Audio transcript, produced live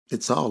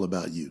It's all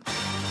about you.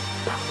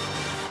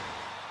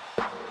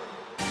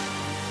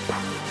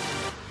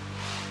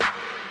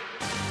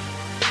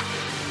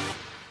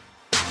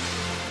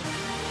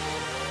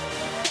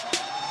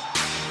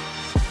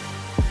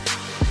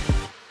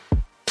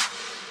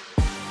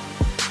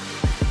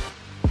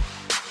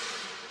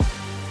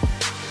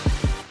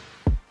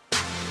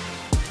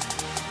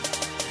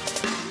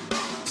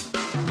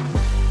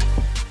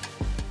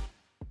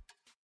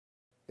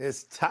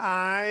 It's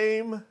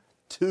time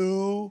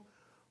to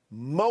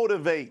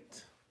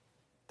motivate.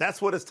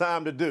 That's what it's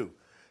time to do.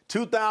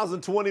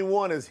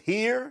 2021 is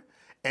here,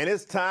 and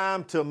it's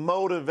time to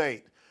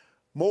motivate.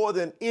 More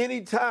than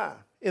any time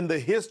in the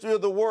history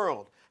of the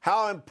world,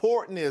 how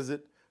important is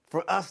it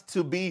for us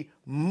to be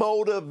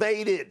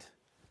motivated,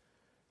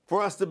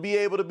 for us to be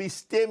able to be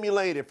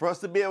stimulated, for us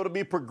to be able to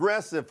be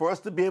progressive, for us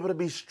to be able to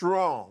be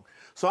strong?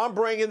 So I'm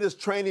bringing this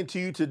training to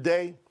you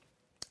today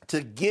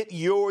to get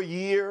your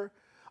year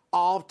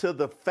off to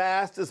the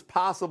fastest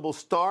possible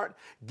start,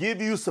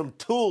 give you some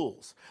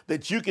tools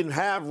that you can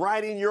have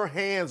right in your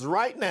hands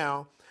right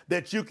now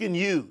that you can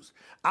use.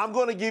 I'm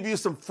going to give you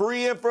some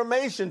free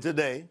information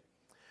today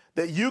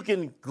that you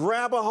can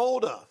grab a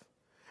hold of,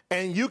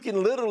 and you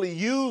can literally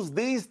use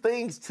these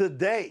things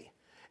today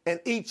and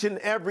each and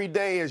every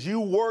day as you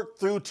work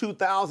through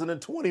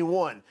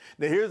 2021.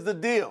 Now, here's the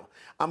deal.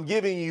 I'm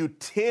giving you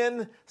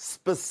 10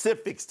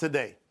 specifics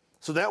today.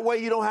 So that way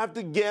you don't have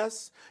to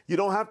guess, you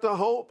don't have to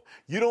hope,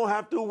 you don't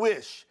have to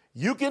wish.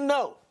 You can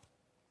know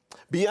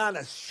beyond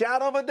a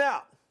shadow of a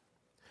doubt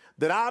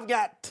that I've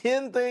got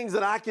 10 things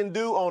that I can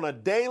do on a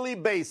daily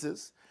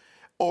basis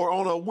or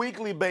on a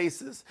weekly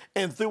basis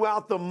and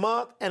throughout the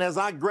month. And as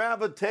I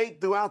gravitate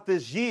throughout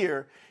this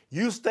year,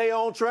 you stay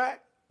on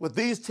track with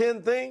these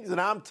 10 things, and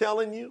I'm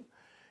telling you,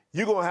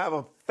 you're going to have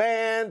a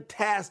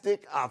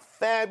fantastic, a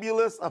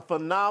fabulous, a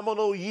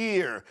phenomenal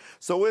year.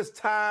 So it's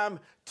time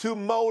to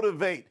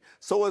motivate.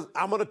 So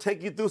I'm going to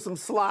take you through some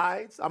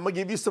slides. I'm going to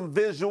give you some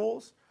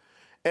visuals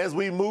as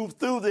we move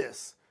through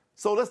this.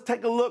 So let's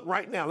take a look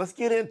right now. Let's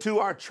get into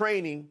our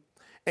training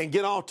and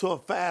get off to a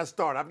fast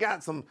start. I've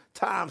got some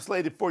time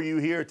slated for you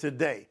here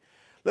today.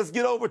 Let's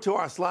get over to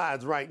our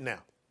slides right now.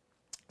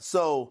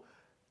 So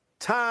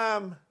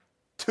time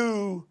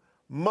to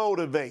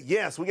motivate.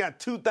 Yes, we got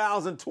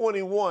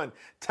 2021,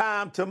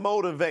 time to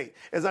motivate.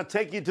 As I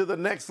take you to the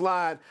next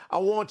slide, I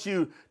want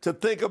you to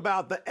think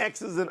about the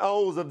X's and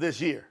O's of this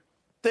year.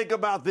 Think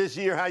about this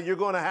year, how you're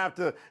going to have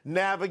to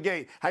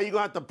navigate, how you're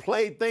going to have to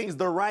play things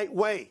the right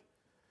way.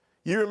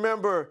 You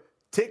remember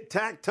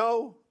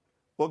tic-tac-toe?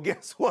 Well,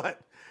 guess what?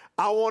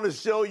 I want to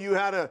show you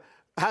how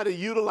to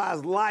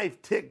utilize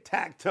life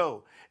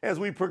tic-tac-toe. As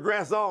we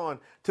progress on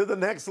to the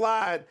next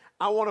slide,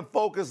 I want to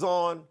focus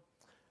on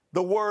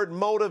the word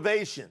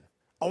motivation.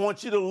 I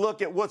want you to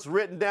look at what's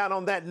written down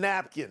on that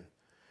napkin.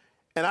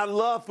 And I'd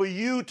love for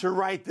you to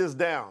write this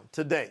down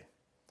today.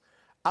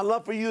 I'd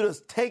love for you to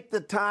take the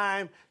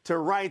time to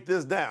write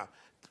this down.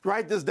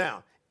 Write this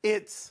down.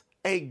 It's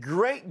a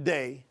great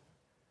day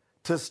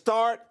to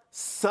start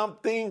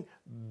something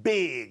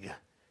big.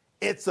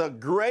 It's a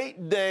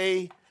great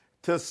day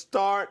to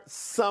start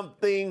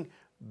something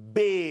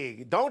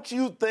big. Don't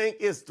you think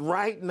it's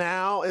right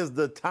now is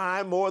the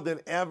time more than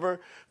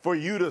ever for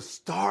you to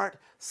start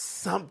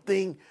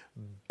something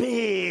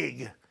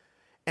big?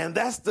 And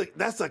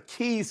that's a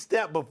key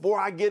step. Before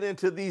I get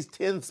into these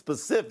 10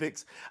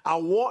 specifics, I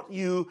want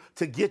you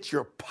to get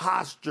your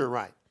posture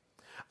right.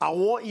 I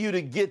want you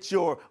to get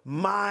your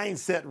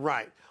mindset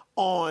right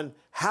on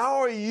how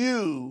are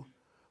you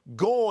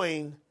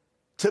going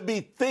to be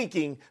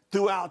thinking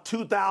throughout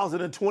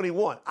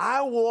 2021.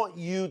 I want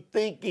you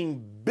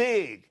thinking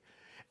big.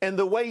 And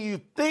the way you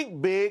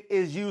think big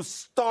is you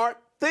start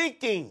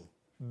thinking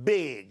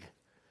big.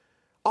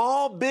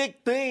 All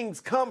big things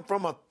come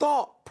from a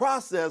thought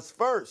process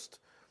first.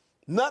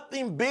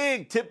 Nothing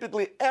big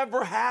typically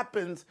ever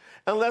happens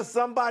unless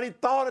somebody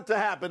thought it to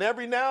happen.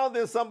 Every now and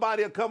then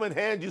somebody will come and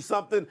hand you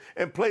something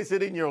and place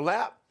it in your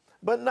lap,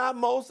 but not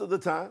most of the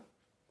time.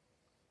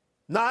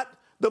 Not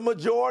the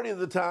majority of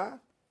the time.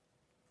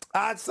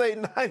 I'd say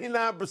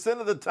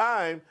 99% of the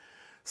time,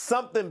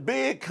 something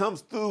big comes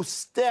through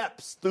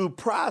steps, through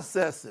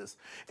processes.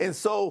 And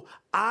so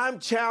I'm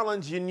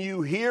challenging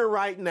you here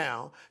right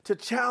now to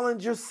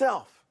challenge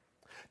yourself,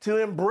 to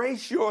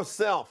embrace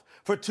yourself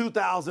for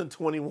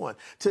 2021,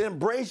 to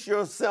embrace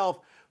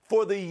yourself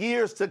for the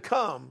years to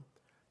come,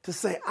 to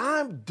say,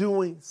 I'm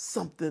doing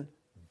something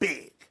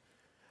big.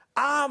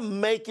 I'm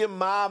making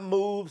my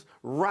moves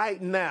right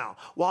now.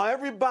 While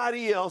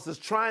everybody else is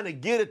trying to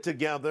get it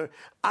together,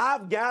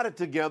 I've got it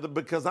together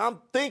because I'm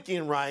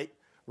thinking right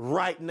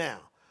now.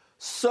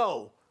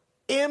 So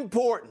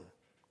important,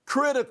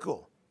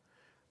 critical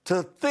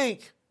to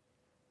think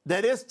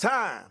that it's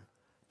time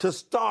to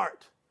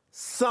start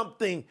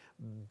something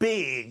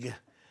big.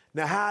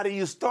 Now, how do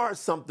you start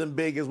something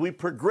big as we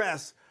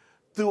progress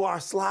through our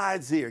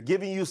slides here,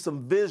 giving you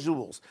some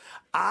visuals?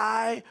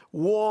 I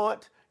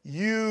want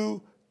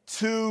you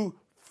to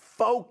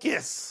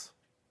focus.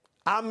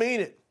 I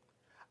mean it.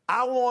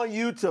 I want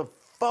you to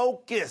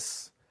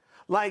focus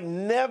like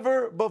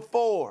never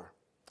before.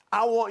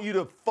 I want you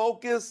to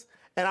focus,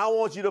 and I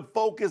want you to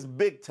focus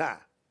big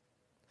time.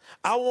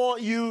 I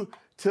want you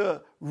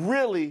to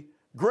really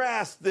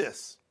grasp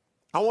this.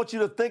 I want you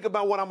to think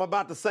about what I'm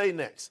about to say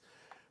next,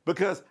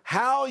 because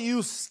how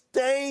you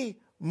stay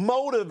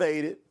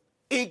motivated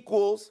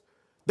equals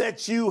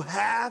that you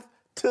have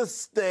to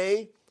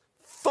stay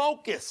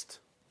focused.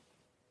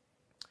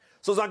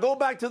 So as I go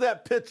back to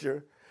that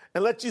picture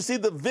and let you see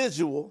the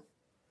visual,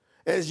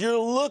 as you're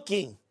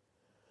looking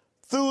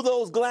through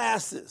those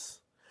glasses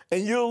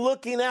and you're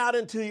looking out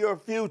into your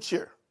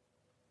future,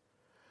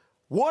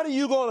 what are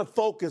you going to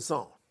focus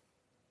on?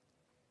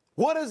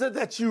 What is it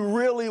that you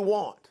really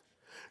want?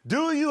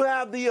 Do you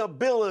have the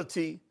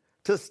ability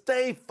to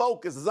stay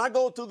focused? As I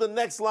go through the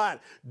next slide,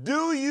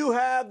 do you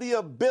have the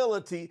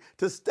ability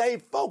to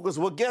stay focused?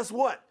 Well, guess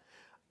what?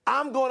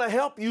 I'm going to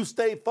help you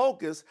stay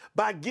focused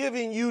by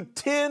giving you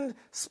 10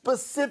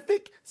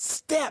 specific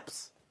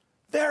steps,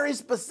 very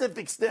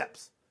specific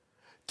steps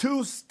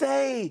to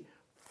stay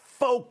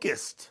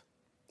focused.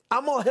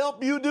 I'm going to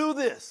help you do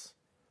this.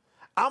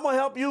 I'm going to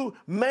help you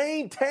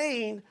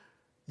maintain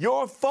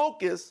your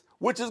focus,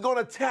 which is going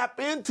to tap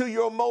into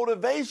your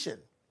motivation.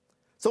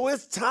 So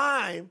it's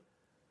time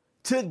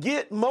to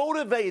get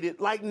motivated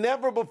like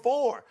never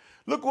before.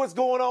 Look what's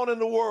going on in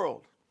the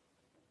world.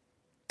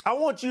 I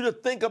want you to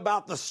think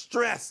about the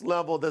stress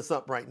level that's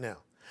up right now.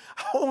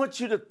 I want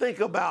you to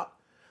think about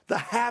the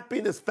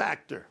happiness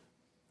factor.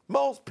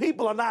 Most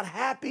people are not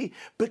happy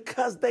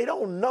because they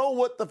don't know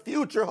what the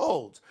future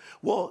holds.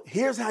 Well,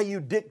 here's how you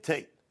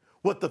dictate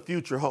what the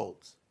future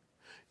holds.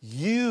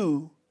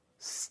 You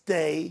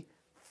stay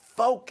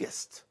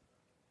focused,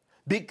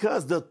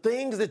 because the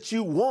things that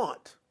you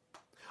want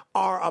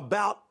are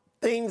about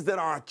things that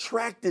are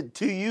attracted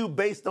to you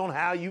based on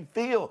how you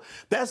feel.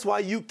 That's why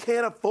you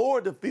can't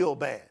afford to feel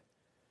bad.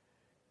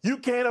 You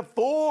can't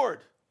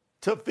afford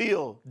to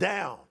feel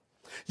down.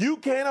 You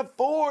can't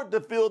afford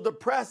to feel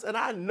depressed. And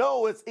I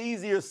know it's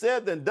easier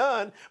said than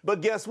done,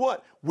 but guess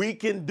what? We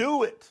can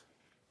do it.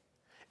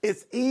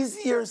 It's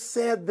easier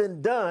said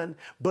than done,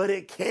 but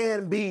it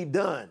can be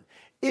done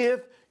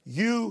if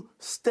you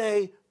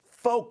stay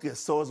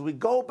focused. So as we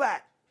go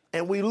back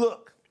and we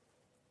look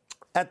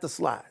at the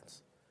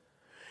slides,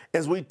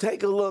 as we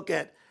take a look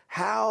at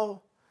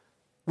how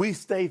we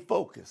stay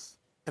focused,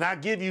 and I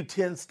give you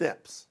 10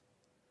 steps,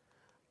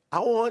 I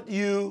want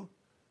you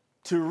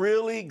to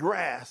really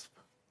grasp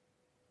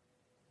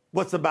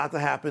what's about to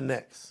happen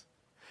next.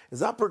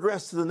 As I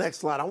progress to the next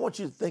slide, I want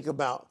you to think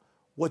about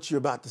what you're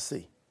about to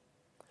see.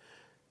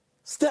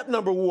 Step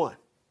number 1,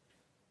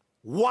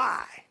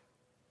 why?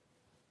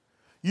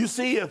 You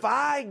see, if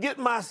I get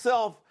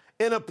myself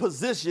in a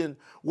position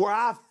where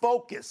I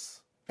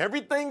focus,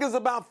 everything is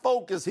about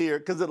focus here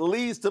because it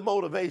leads to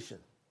motivation.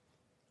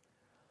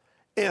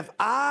 If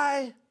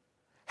I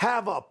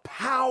have a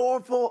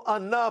powerful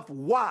enough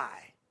why,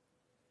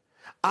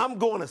 I'm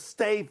going to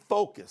stay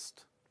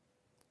focused.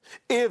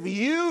 If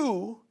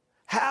you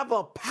have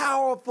a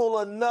powerful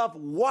enough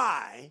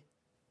why,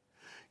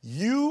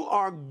 you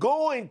are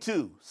going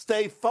to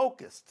stay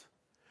focused.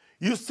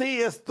 You see,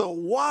 it's the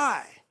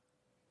why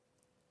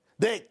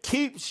that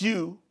keeps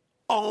you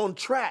on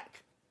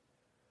track.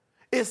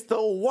 It's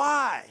the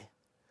why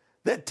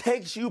that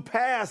takes you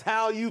past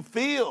how you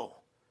feel.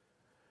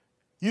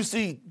 You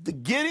see,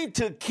 getting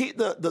to keep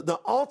the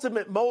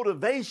ultimate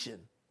motivation,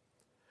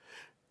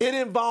 it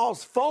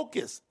involves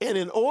focus. And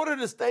in order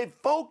to stay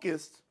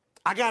focused,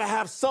 I got to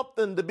have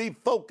something to be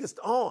focused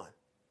on.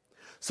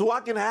 So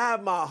I can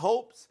have my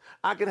hopes,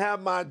 I can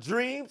have my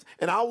dreams,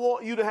 and I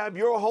want you to have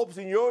your hopes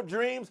and your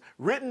dreams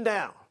written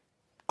down,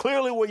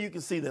 clearly where you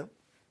can see them.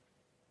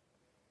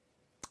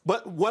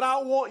 But what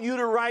I want you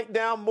to write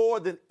down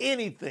more than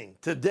anything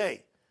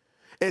today,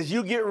 as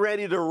you get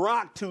ready to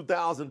rock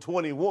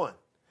 2021,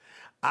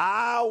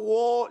 I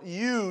want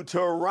you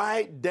to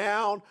write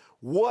down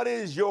what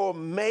is your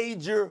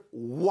major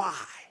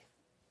why.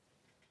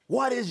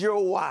 What is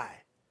your why?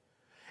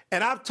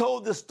 And I've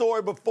told this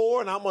story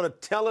before, and I'm going to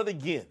tell it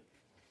again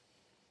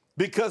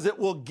because it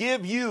will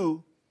give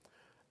you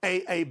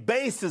a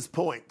basis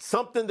point,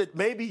 something that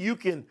maybe you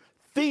can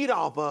feed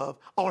off of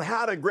on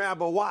how to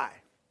grab a why.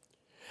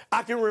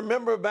 I can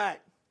remember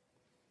back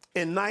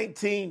in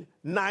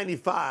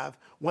 1995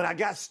 when I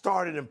got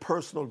started in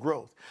personal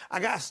growth. I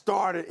got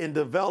started in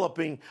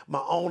developing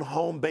my own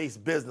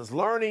home-based business,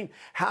 learning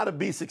how to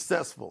be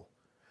successful,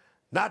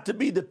 not to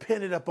be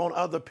dependent upon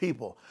other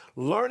people,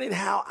 learning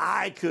how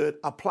I could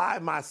apply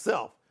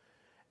myself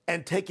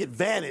and take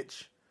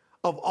advantage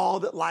of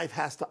all that life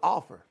has to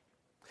offer.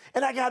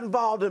 And I got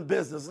involved in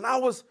business, and I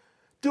was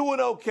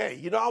doing okay.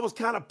 You know, I was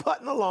kind of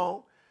putting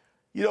along,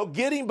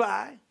 getting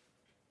by.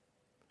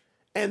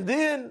 And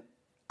then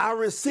I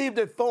received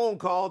a phone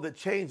call that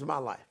changed my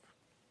life.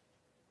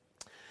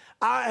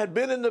 I had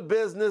been in the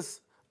business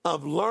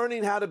of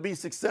learning how to be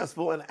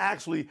successful and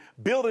actually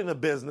building a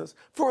business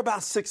for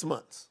about 6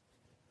 months.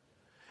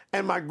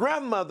 And my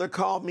grandmother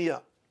called me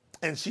up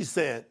and she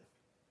said,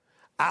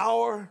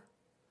 our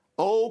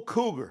old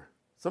cougar,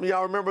 some of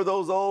y'all remember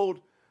those old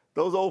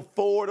Those old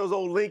Ford, those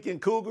old Lincoln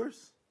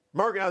Cougars.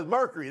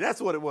 Mercury,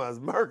 that's what it was,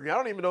 Mercury. I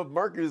don't even know if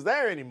Mercury is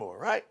there anymore,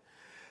 right?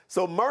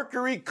 So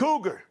Mercury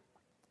Cougar.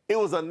 It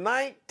was a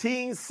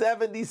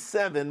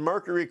 1977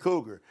 Mercury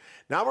Cougar.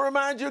 Now I'm gonna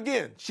remind you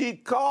again, she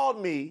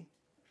called me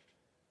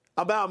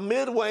about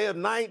midway of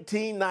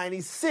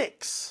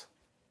 1996.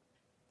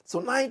 So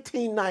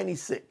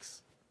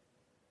 1996.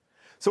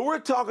 So we're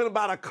talking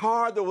about a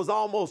car that was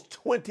almost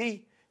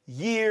 20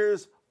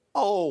 years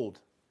old.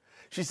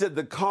 She said,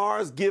 the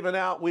car's given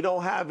out, we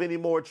don't have any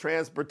more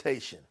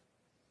transportation.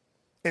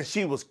 And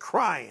she was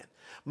crying.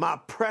 My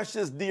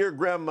precious dear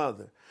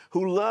grandmother,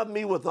 who loved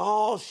me with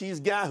all she's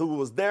got, who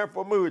was there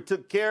for me, who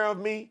took care of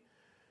me,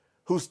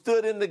 who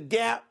stood in the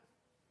gap.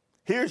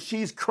 Here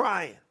she's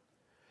crying.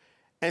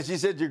 And she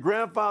said, your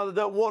grandfather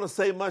doesn't want to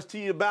say much to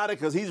you about it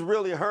because he's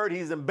really hurt,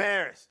 he's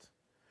embarrassed.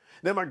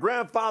 Then my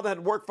grandfather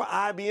had worked for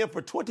IBM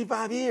for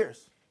 25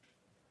 years.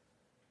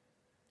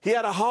 He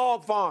had a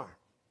hog farm.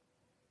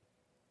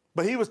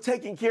 But he was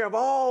taking care of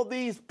all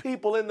these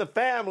people in the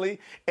family.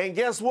 And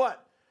guess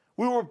what?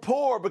 We were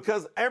poor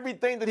because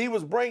everything that he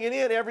was bringing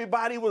in,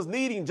 everybody was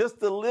needing just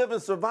to live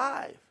and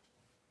survive.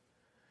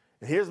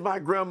 And here's my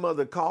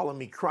grandmother calling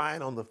me,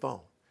 crying on the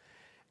phone.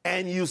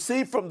 And you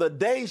see, from the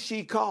day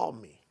she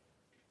called me,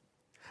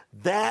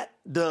 that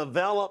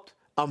developed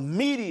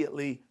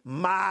immediately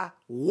my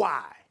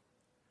why.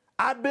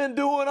 I've been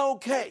doing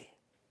okay.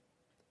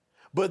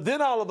 But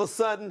then all of a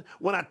sudden,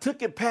 when I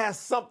took it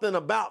past something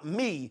about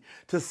me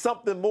to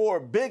something more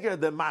bigger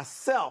than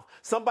myself,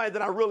 somebody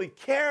that I really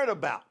cared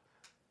about,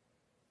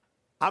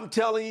 I'm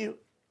telling you,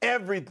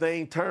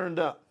 everything turned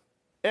up.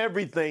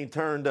 Everything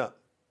turned up.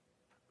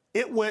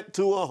 It went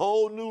to a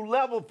whole new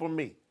level for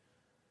me.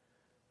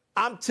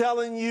 I'm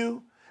telling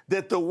you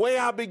that the way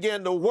I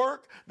began to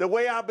work, the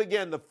way I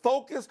began to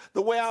focus,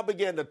 the way I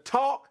began to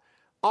talk,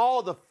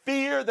 all the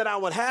fear that I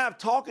would have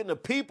talking to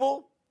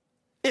people,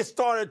 it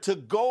started to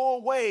go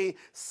away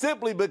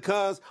simply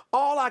because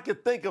all I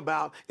could think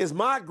about is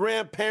my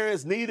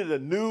grandparents needed a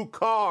new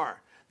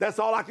car. That's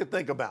all I could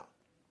think about.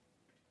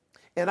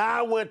 And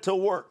I went to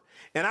work,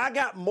 and I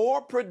got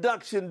more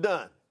production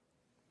done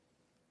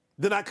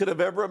than I could have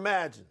ever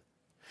imagined.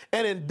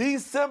 And in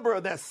December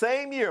of that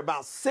same year,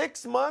 about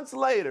 6 months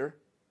later,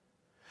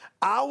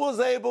 I was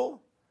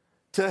able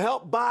to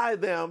help buy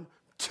them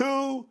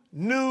 2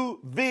 new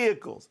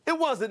vehicles. It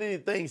wasn't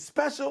anything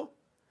special,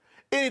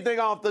 anything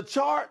off the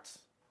charts.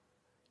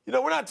 You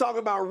know, we're not talking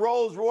about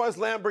Rolls Royce,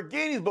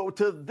 Lamborghinis, but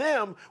to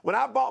them, when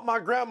I bought my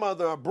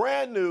grandmother a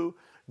brand new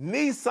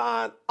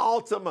Nissan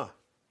Altima,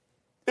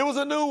 it was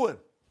a new one.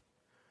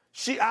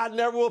 I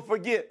never will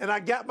forget. And I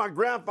got my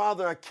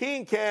grandfather a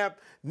King Cab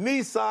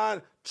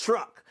Nissan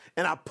truck.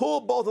 And I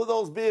pulled both of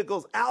those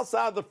vehicles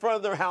outside the front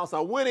of their house.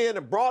 I went in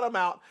and brought them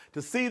out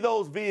to see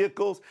those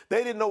vehicles.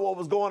 They didn't know what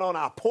was going on.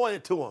 I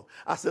pointed to them.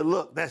 I said,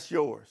 look, that's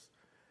yours.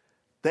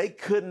 They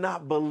could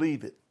not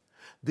believe it.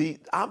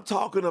 I'm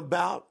talking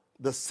about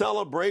the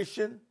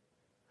celebration,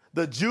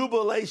 the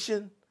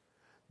jubilation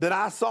that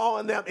I saw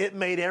in them. It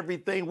made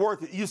everything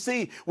worth it. You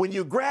see, when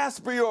you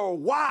grasp your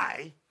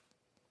why,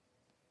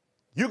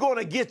 you're going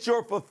to get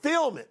your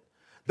fulfillment.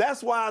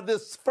 That's why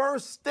this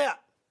first step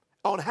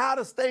on how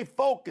to stay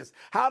focused,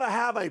 how to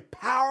have a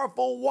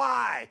powerful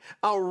why,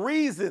 a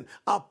reason,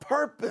 a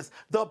purpose,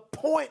 the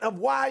point of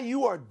why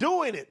you are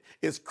doing it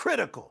is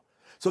critical.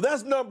 So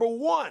that's number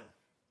one.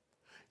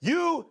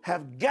 You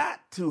have got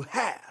to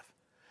have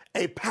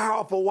a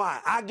powerful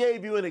why. I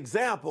gave you an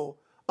example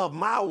of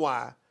my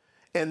why,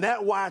 and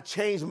that why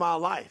changed my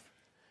life.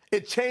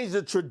 It changed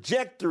the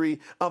trajectory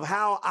of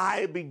how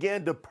I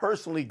began to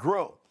personally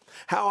grow,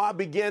 how I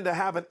began to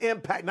have an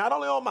impact, not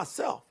only on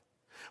myself,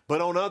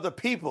 but on other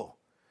people.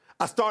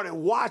 I started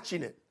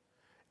watching it,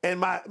 and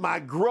my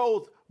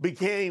growth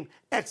became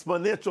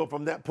exponential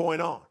from that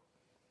point on.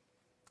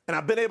 And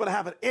I've been able to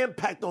have an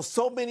impact on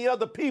so many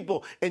other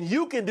people, and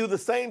you can do the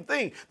same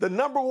thing. The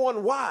number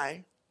one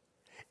why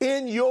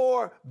in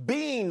your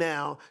being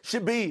now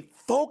should be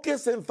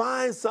focus and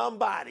find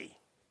somebody.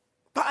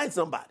 Find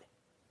somebody.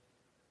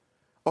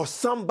 Or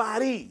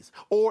somebody's,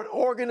 or an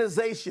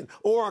organization,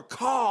 or a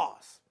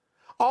cause.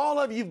 All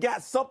of you've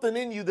got something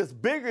in you that's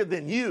bigger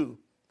than you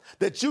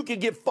that you can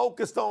get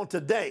focused on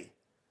today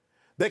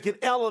that can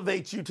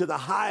elevate you to the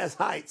highest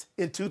heights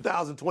in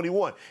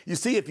 2021. You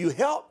see, if you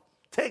help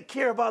take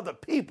care of other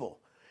people,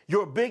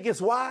 your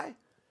biggest why,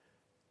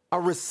 a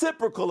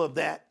reciprocal of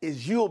that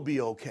is you'll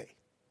be okay.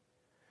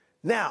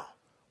 Now,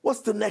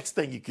 what's the next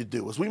thing you could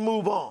do as we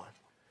move on?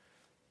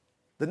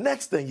 The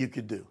next thing you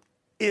could do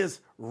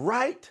is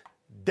write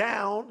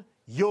down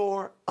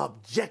your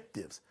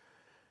objectives.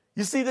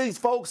 You see these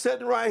folks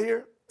sitting right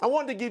here? I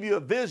wanted to give you a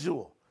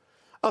visual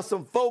of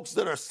some folks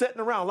that are sitting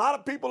around. A lot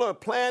of people are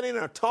planning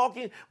or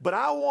talking, but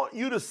I want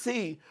you to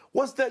see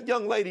what's that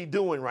young lady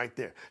doing right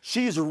there.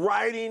 She's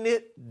writing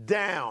it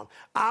down.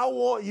 I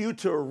want you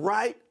to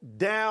write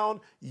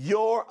down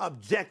your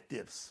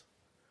objectives.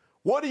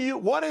 What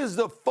is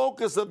the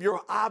focus of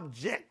your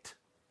object?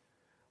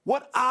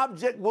 What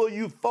object will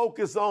you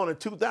focus on in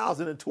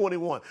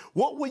 2021?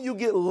 What will you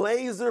get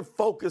laser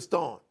focused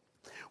on?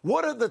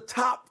 What are the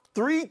top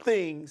 3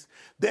 things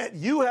that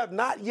you have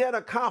not yet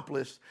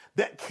accomplished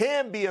that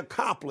can be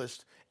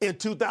accomplished in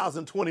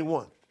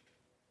 2021?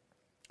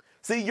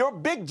 See, your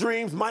big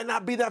dreams might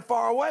not be that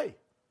far away,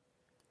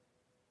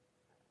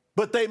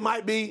 but they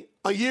might be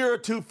a year or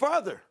 2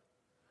 further.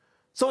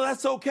 So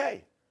that's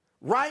okay.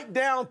 Write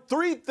down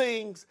 3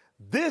 things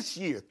this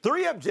year,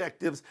 3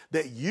 objectives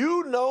that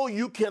you know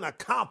you can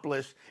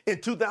accomplish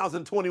in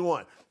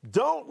 2021.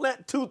 Don't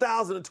let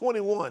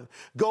 2021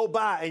 go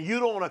by and you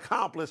don't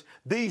accomplish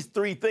these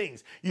 3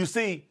 things. You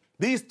see,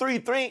 these 3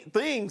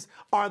 things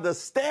are the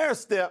stair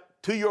step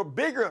to your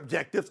bigger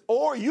objectives,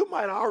 or you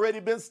might have already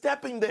been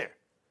stepping there.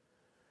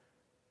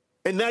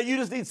 And now you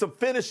just need some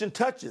finishing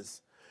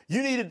touches.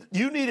 You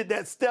needed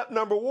that step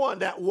number 1,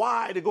 that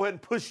why, to go ahead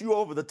and push you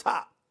over the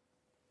top.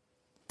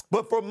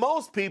 But for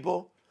most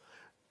people,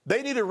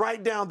 they need to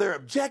write down their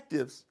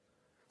objectives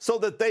so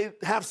that they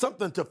have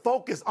something to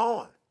focus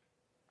on.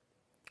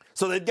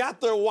 So they got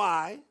their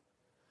why,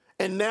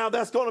 and now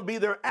that's going to be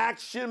their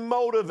action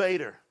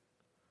motivator.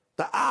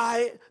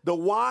 The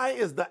why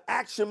is the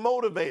action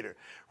motivator.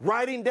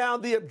 Writing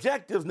down the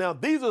objectives. Now,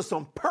 these are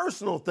some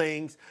personal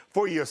things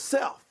for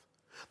yourself.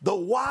 The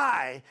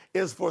why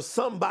is for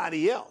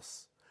somebody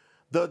else.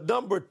 The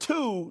number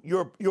 2,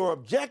 your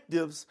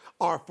objectives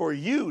are for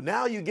you.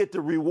 Now you get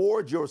to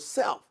reward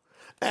yourself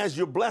as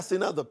you're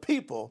blessing other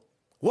people.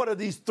 What are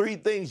these 3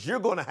 things you're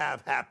going to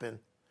have happen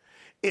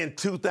in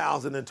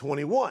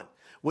 2021?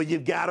 Well,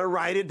 you've got to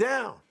write it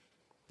down.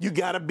 You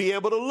got to be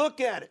able to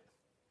look at it.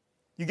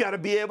 You got to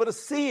be able to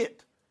see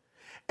it.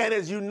 And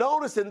as you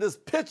notice in this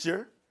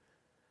picture,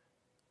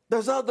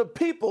 there's other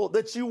people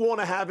that you want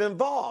to have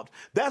involved.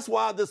 That's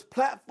why this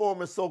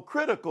platform is so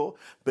critical,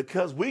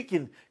 because we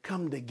can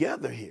come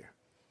together here.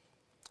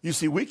 You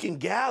see, we can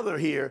gather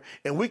here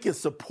and we can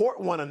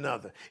support one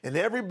another. And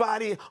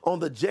everybody on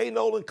the Jay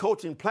Nolan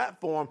Coaching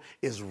platform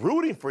is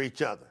rooting for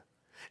each other.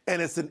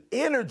 And it's an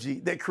energy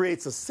that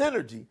creates a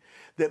synergy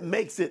that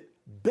makes it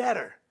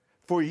better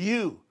for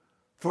you,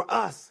 for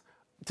us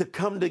to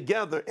come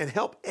together and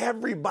help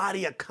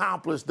everybody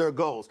accomplish their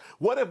goals.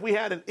 What if we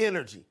had an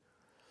energy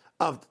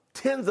of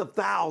tens of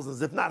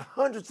thousands, if not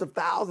hundreds of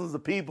thousands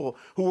of people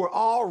who were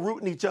all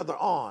rooting each other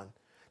on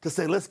to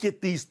say, let's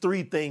get these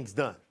 3 things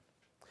done?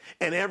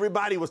 And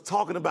everybody was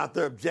talking about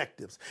their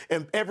objectives,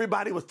 and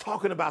everybody was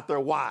talking about their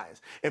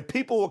whys. And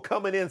people were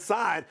coming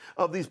inside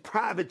of these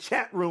private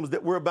chat rooms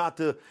that we're about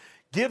to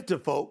give to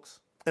folks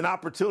an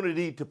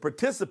opportunity to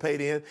participate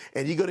in,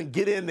 and you're going to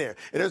get in there,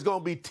 and there's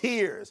going to be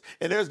tears,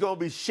 and there's going to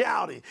be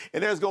shouting,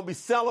 and there's going to be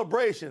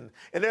celebration,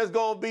 and there's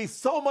going to be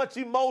so much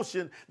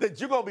emotion that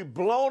you're going to be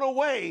blown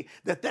away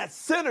that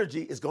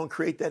synergy is going to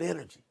create that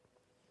energy.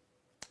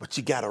 But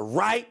you got to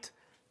write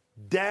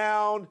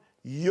down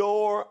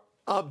your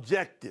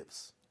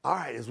objectives. All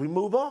right, as we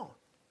move on,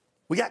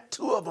 we got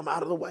 2 of them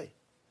out of the way.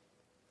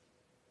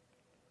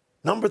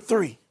 Number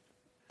 3,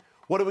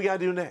 what do we got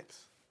to do next?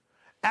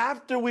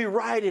 After we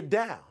write it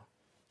down,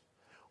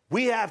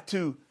 we have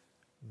to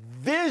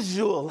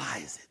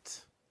visualize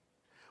it.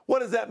 What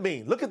does that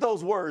mean? Look at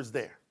those words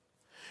there.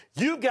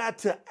 You got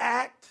to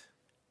act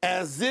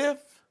as if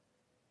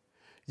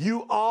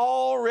you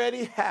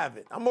already have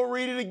it. I'm going to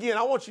read it again.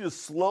 I want you to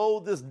slow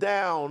this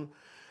down.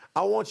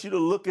 I want you to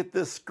look at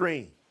this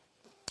screen.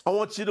 I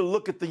want you to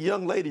look at the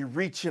young lady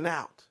reaching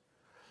out.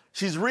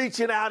 She's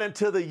reaching out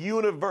into the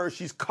universe.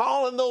 She's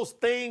calling those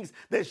things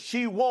that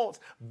she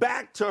wants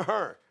back to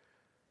her.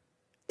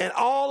 And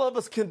all of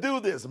us can do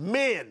this.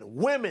 Men,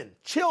 women,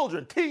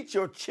 children. Teach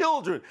your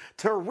children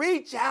to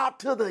reach out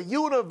to the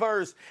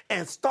universe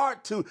and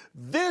start to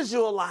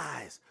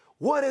visualize.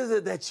 What is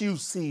it that you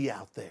see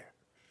out there?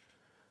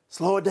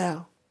 Slow it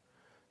down.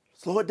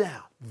 Slow it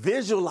down.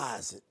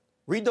 Visualize it.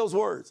 Read those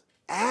words.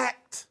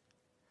 Act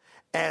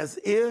as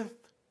if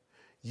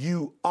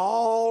you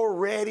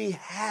already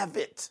have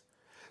it.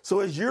 So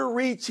as you're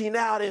reaching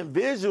out and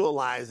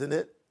visualizing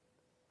it,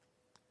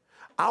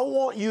 I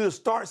want you to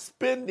start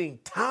spending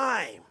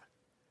time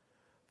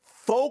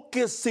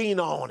focusing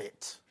on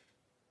it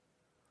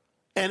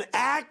and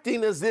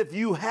acting as if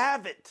you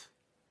have it.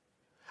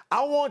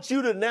 I want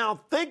you to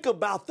now think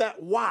about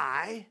that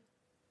why,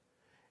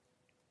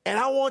 and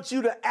I want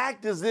you to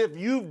act as if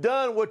you've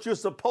done what you're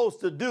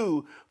supposed to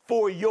do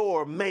for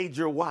your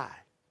major why.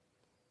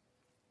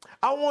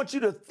 I want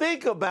you to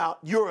think about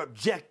your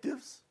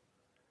objectives,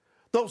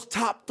 those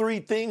top 3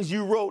 things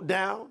you wrote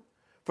down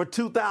for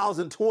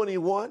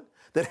 2021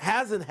 that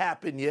hasn't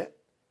happened yet.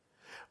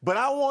 But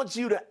I want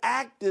you to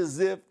act as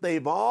if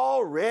they've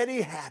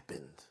already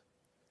happened.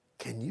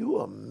 Can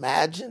you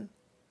imagine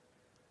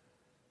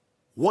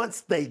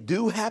once they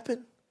do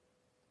happen?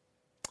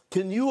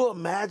 Can you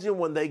imagine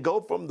when they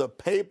go from the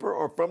paper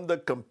or from the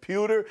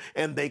computer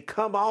and they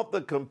come off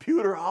the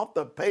computer, off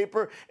the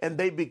paper, and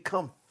they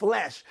become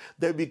flesh?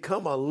 They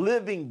become a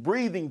living,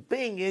 breathing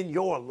thing in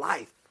your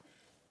life.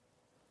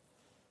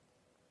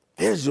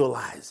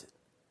 Visualize it.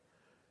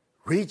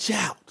 Reach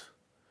out.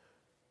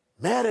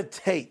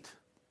 Meditate.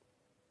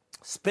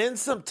 Spend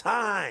some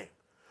time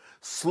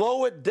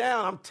Slow it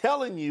down. I'm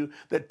telling you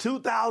that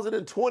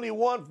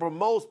 2021 for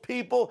most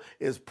people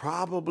is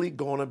probably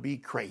going to be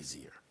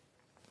crazier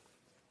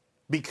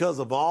because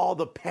of all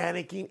the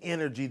panicking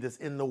energy that's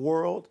in the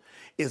world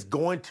is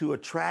going to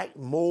attract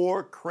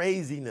more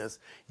craziness.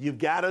 You've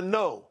got to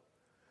know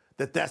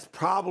that that's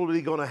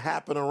probably going to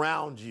happen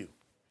around you.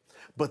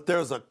 But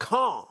there's a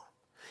calm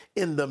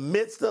in the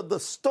midst of the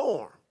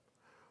storm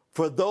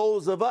for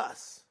those of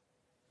us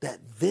that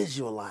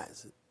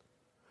visualize it,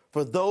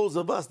 for those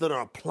of us that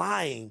are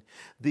applying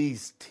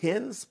these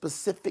 10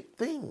 specific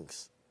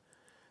things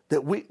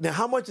that now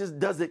how much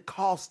does it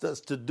cost us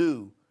to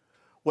do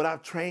what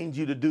I've trained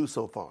you to do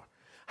so far?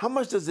 How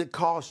much does it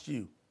cost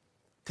you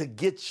to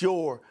get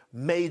your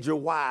major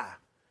why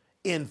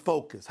in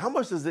focus? How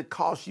much does it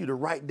cost you to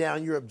write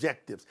down your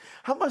objectives?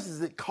 How much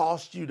does it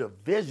cost you to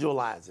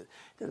visualize it?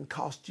 It doesn't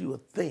cost you a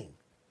thing.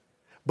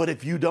 But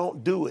if you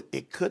don't do it,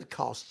 it could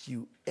cost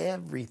you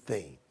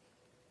everything.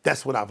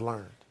 That's what I've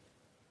learned.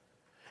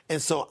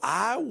 And so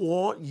I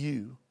want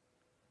you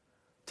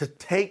to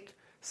take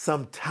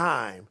some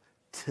time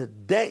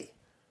today,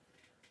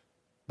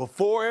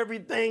 before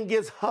everything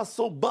gets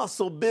hustle,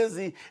 bustle,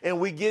 busy, and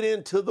we get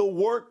into the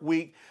work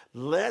week.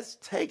 Let's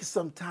take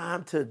some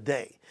time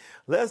today.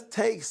 Let's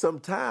take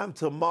some time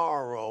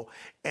tomorrow,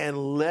 and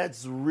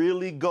let's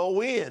really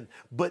go in,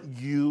 but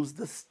use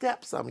the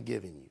steps I'm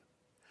giving you.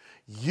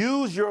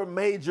 Use your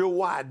major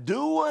why.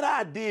 Do what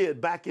I did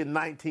back in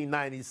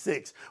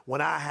 1996 when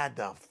I had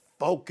to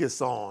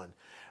focus on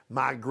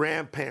my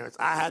grandparents.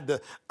 I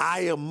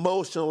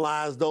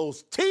emotionalized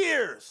those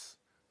tears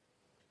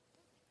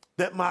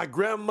that my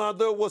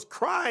grandmother was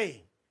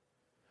crying.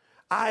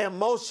 I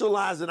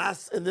emotionalized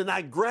and then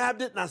I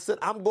grabbed it and I said,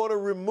 I'm going to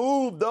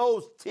remove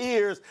those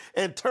tears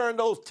and turn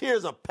those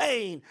tears of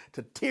pain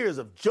to tears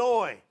of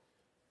joy.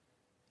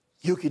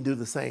 You can do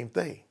the same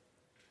thing,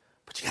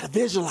 but you got to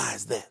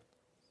visualize that.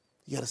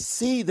 You got to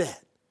see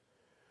that.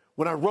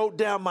 When I wrote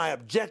down my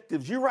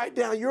objectives, you write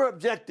down your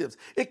objectives.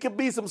 It could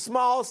be some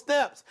small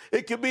steps.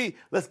 It could be,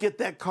 let's get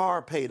that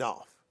car paid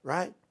off,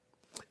 right?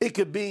 It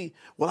could be,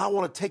 well, I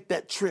want to take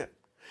that trip.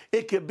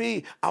 It could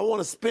be, I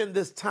want to spend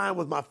this time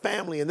with my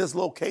family in this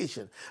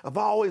location. I've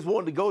always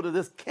wanted to go to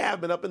this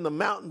cabin up in the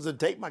mountains and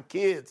take my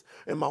kids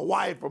and my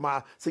wife or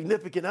my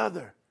significant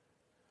other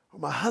or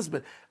my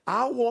husband.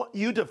 I want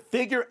you to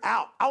figure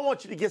out, I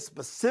want you to get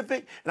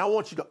specific, and I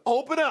want you to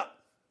open up.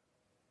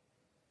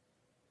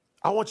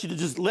 I want you to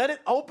just let it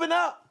open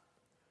up.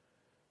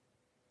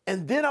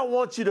 And then I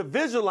want you to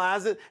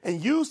visualize it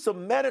and use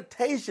some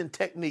meditation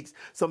techniques,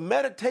 some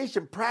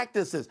meditation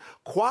practices.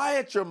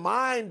 Quiet your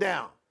mind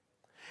down.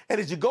 And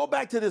as you go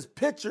back to this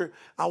picture,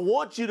 I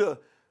want you to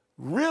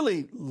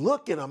really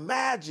look and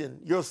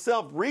imagine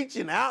yourself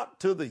reaching out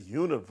to the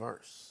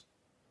universe.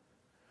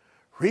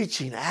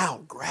 Reaching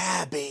out,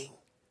 grabbing,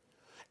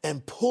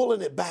 and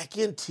pulling it back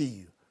into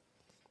you.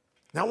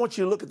 Now I want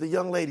you to look at the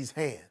young lady's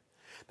hand.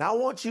 Now I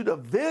want you to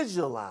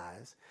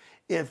visualize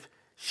if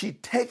she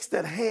takes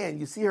that hand,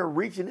 you see her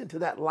reaching into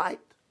that light?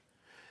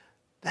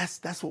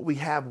 That's what we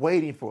have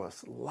waiting for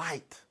us.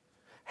 Light,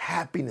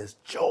 happiness,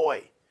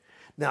 joy.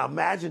 Now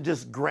imagine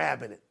just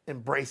grabbing it,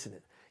 embracing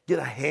it. Get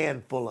a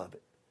handful of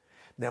it.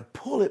 Now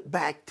pull it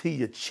back to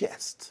your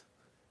chest.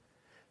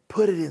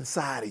 Put it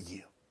inside of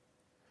you.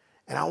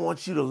 And I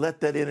want you to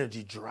let that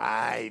energy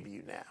drive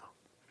you now.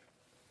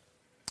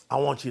 I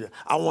want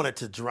it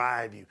to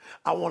drive you.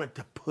 I want it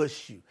to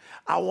push you.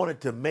 I want it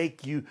to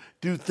make you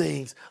do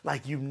things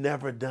like you've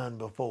never done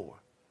before.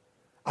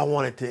 I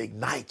want it to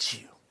ignite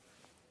you.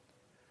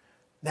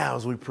 Now,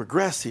 as we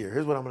progress here,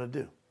 here's what I'm going to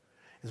do.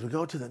 As we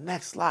go to the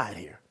next slide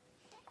here,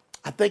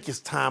 I think it's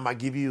time I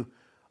give you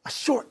a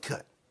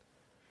shortcut.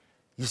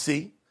 You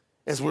see,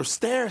 as we're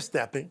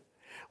stair-stepping,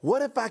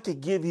 what if I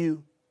could give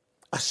you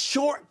a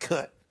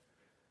shortcut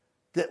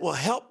that will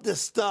help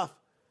this stuff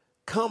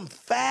come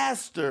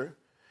faster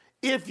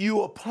if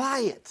you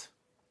apply it?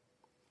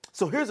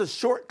 So here's a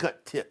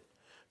shortcut tip,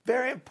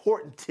 very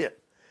important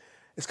tip.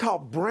 It's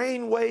called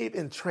brainwave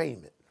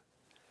entrainment.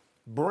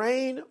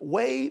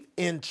 Brainwave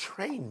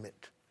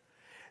entrainment.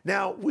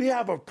 Now, we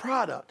have a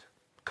product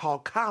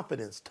called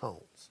Confidence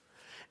Tones.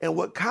 And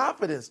what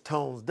Confidence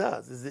Tones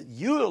does is it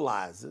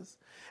utilizes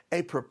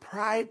a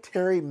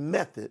proprietary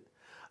method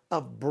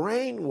of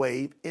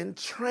brainwave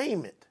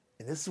entrainment.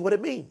 And this is what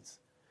it means.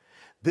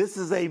 This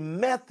is a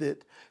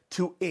method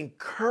to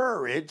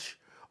encourage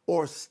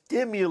or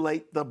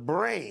stimulate the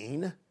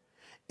brain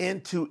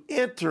into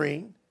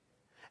entering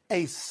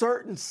a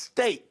certain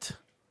state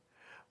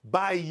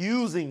by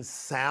using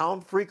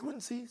sound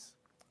frequencies,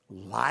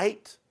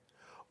 light,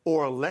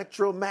 or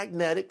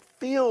electromagnetic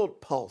field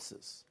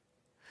pulses.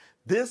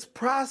 This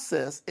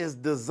process is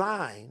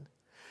designed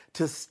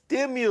to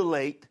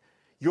stimulate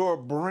your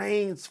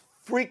brain's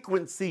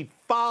frequency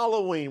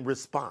following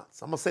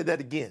response. I'm going to say that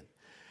again.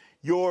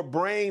 Your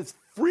brain's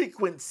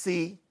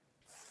frequency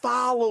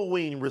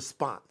following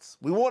response.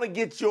 We want to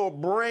get your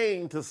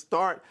brain to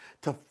start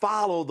to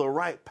follow the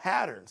right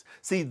patterns.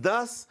 See,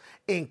 thus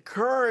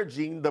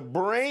encouraging the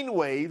brain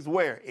waves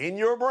where? In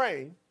your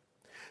brain,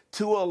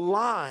 to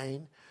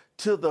align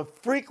to the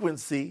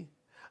frequency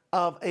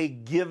of a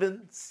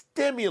given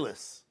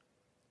stimulus.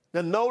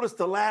 Now notice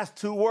the last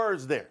two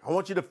words there. I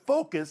want you to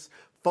focus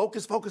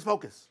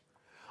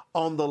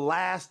on the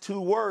last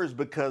two words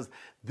because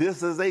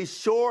this is a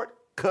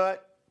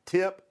shortcut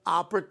tip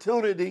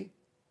opportunity.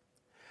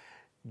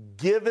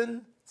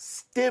 Given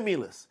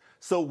stimulus.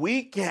 So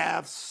we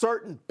have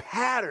certain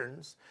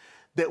patterns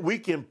that we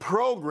can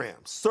program,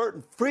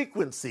 certain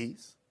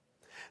frequencies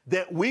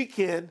that we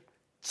can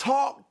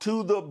talk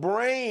to the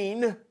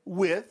brain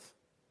with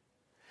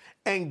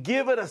and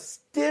give it a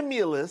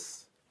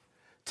stimulus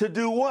to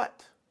do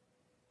what?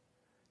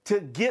 To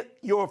get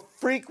your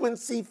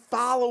frequency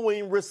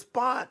following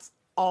response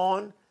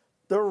on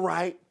the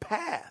right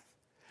path.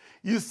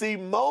 You see,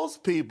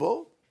 most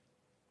people,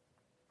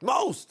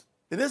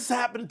 and this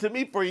happened to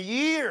me for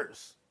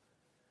years.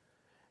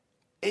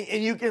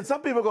 And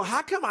some people go,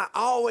 how come I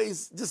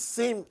always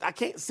I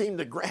can't seem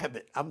to grab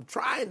it? I'm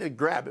trying to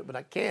grab it, but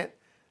I can't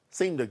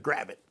seem to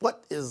grab it.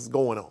 What is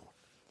going on?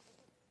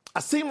 I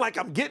seem like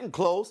I'm getting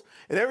close,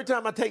 and every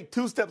time I take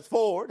 2 steps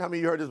forward, how many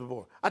of you heard this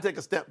before? I take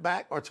a step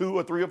back, or 2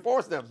 or 3 or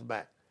 4 steps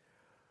back.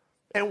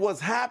 And what's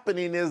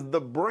happening is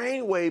the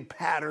brainwave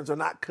patterns are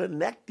not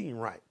connecting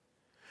right.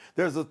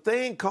 There's a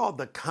thing called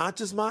the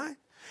conscious mind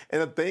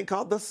and a thing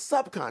called the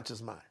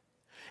subconscious mind.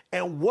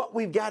 And what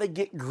we've got to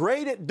get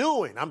great at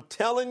doing, I'm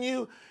telling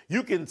you,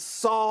 you can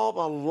solve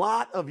a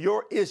lot of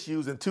your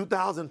issues in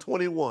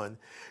 2021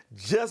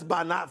 just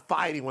by not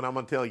fighting what I'm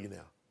going to tell you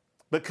now.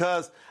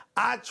 Because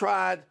I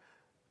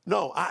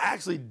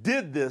actually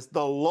did this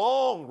the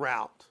long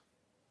route,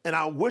 and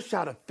I wish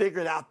I'd have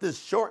figured out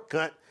this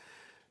shortcut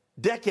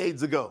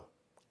decades ago.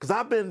 Because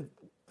I've been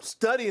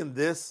studying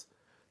this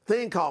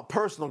thing called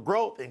personal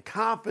growth and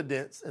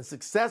confidence and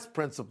success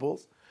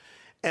principles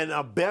and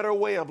a better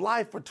way of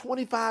life for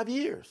 25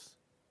 years.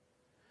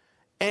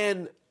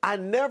 And I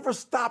never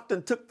stopped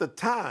and took the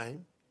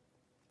time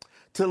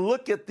to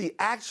look at the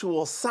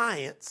actual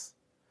science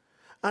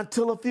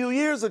until a few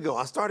years ago.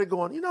 I started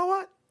going, you know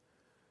what?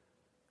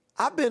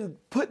 I've been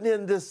putting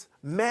in this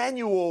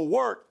manual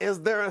work.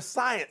 Is there a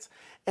science?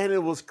 And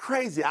it was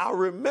crazy. I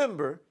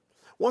remember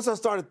once I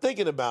started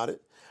thinking about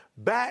it,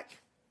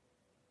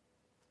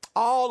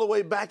 all the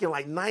way back in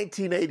like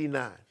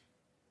 1989,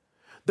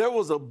 there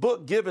was a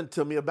book given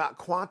to me about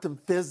quantum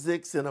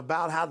physics and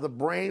about how the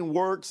brain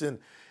works. And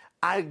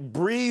I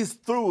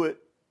breezed through it,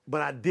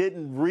 but I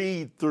didn't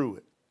read through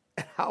it.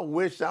 And I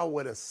wish I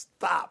would have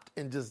stopped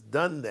and just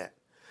done that.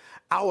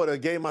 I would have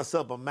gave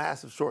myself a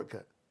massive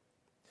shortcut.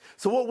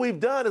 So what we've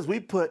done is we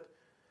put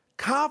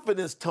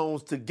confidence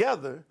tones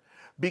together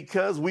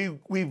because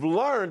we've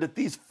learned that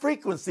these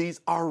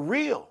frequencies are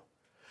real.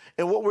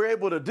 And what we're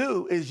able to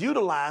do is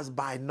utilize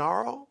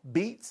binaural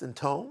beats and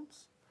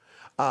tones.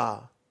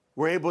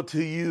 We're able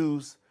to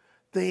use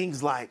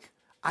things like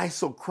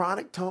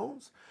isochronic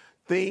tones,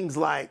 things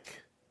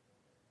like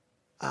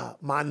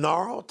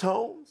monaural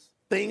tones,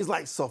 things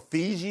like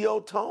solfeggio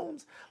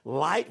tones,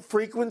 light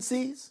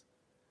frequencies,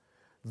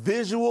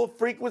 visual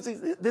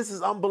frequencies. This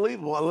is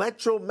unbelievable.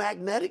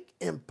 Electromagnetic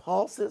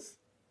impulses.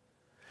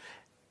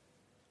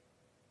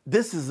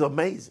 This is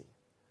amazing.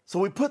 So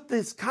we put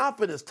these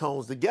confidence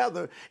tones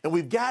together and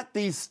we've got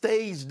these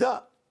staged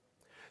up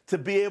to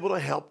be able to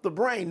help the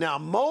brain. Now,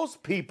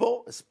 most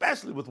people,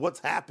 especially with what's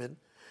happened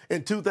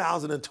in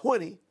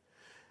 2020,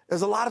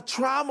 there's a lot of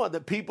trauma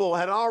that people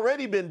had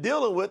already been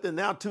dealing with, and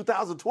now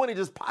 2020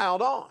 just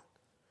piled on.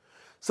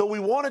 So we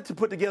wanted to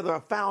put together a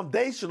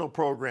foundational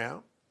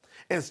program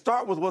and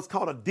start with what's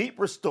called a deep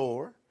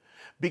restore,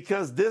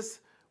 because this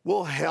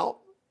will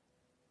help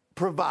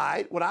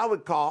provide what I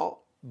would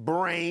call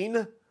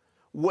brain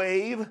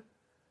wave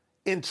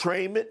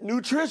entrainment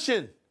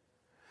nutrition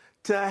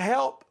to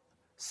help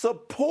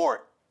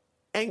support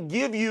and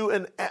give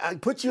you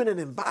put you in an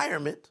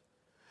environment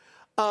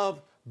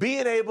of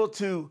being able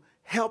to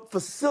help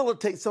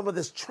facilitate some of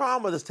this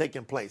trauma that's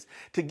taking place,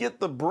 to get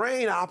the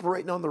brain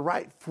operating on the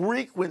right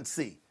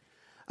frequency.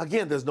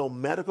 Again, there's no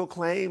medical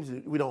claims.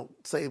 We don't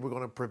say we're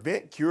going to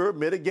prevent, cure,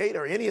 mitigate,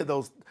 or any of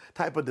those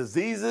type of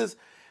diseases.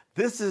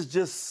 This is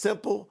just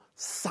simple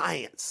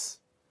science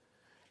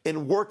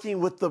in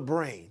working with the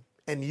brain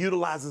and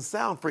utilizing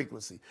sound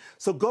frequency.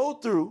 So go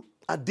through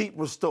a deep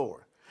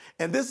restore.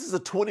 And this is a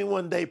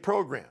 21-day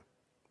program.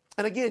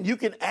 And again, you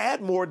can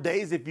add more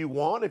days if you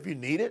want, if you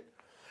need it,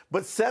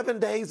 but 7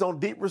 days on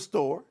deep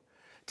restore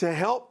to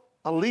help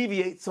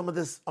alleviate some of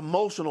this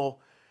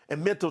emotional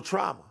and mental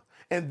trauma.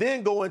 And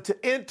then go into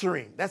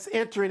entering. That's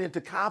entering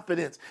into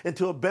confidence,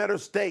 into a better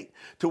state,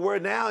 to where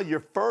now you're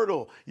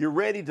fertile, you're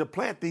ready to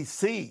plant these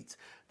seeds.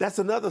 That's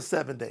another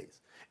 7 days.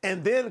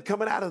 And then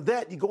coming out of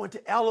that, you go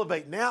into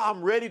elevate. Now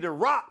I'm ready to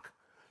rock.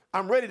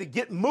 I'm ready to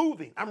get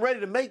moving. I'm ready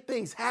to make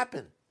things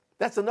happen.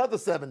 That's another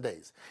 7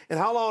 days. And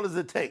how long does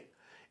it take?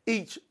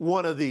 Each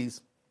one of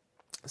these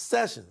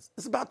sessions,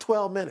 it's about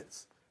 12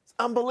 minutes. It's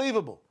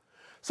unbelievable.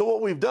 So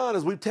what we've done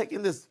is we've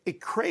taken this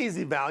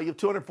crazy value of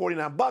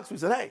 $249. We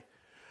said, hey,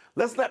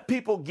 let's let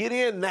people get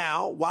in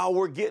now while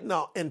we're getting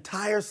an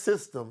entire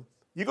system.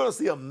 You're going to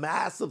see a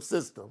massive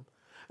system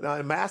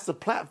a massive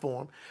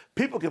platform,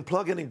 people can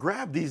plug in and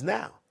grab these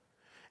now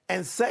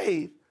and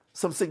save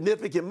some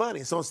significant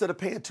money. So instead of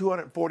paying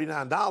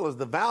 $249,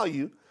 the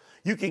value,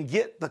 you can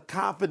get the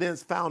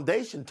Confidence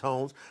Foundation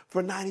tones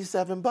for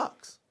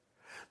 $97.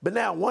 But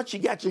now, once you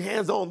got your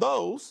hands on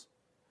those,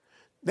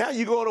 now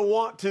you're going to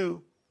want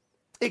to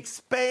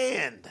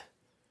expand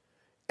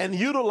and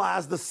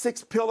utilize the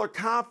 6-Pillar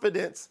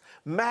Confidence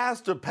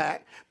Master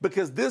Pack,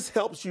 because this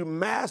helps you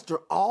master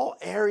all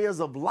areas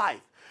of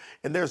life.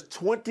 And there's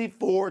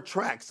 24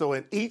 tracks. So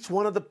in each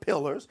one of the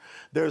pillars,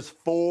 there's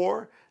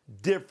 4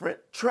 different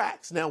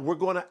tracks. Now we're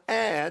going to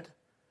add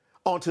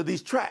onto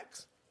these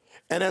tracks.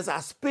 And as I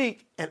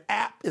speak, an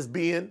app is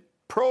being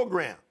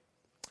programmed.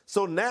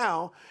 So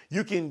now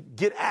you can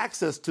get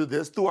access to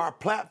this through our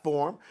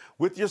platform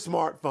with your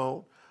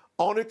smartphone,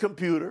 on a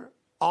computer,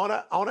 on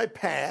a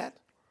pad,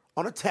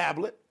 on a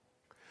tablet.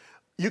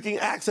 You can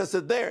access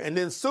it there. And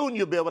then soon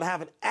you'll be able to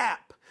have an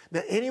app.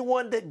 Now,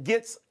 anyone that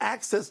gets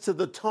access to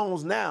the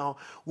tones now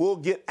will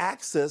get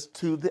access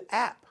to the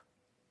app.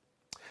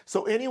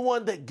 So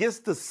anyone that gets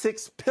the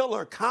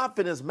 6-Pillar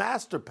Confidence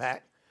Master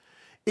Pack,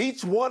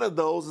 each one of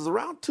those is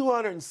around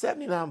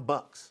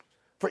 $279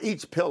 for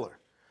each pillar.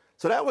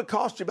 So that would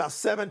cost you about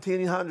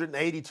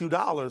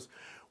 $1,782.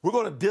 We're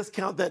going to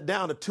discount that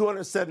down to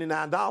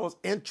 $279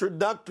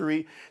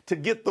 introductory to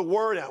get the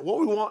word out. What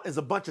we want is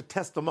a bunch of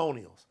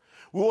testimonials.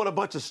 We want a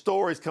bunch of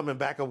stories coming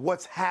back of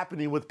what's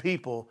happening with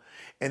people.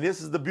 And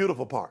this is the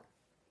beautiful part.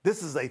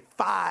 This is a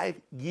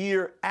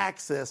 5-year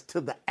access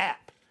to the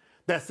app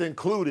that's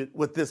included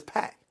with this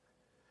pack.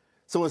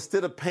 So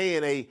instead of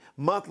paying a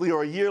monthly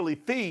or a yearly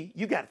fee,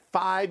 you got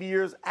 5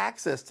 years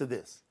access to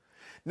this.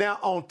 Now,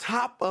 on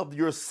top of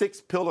your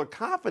 6-Pillar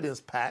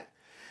Confidence Pack,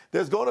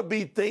 there's going to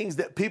be things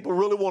that people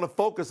really want to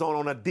focus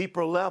on a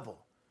deeper level.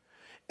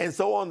 And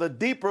so on the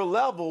deeper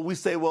level, we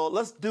say, well,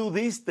 let's do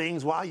these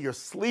things while you're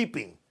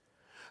sleeping.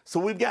 So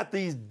we've got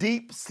these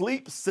deep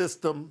sleep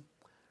system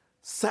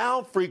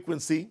sound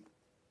frequency,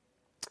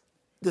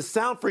 the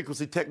sound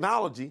frequency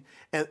technology,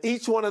 and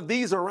each one of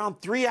these are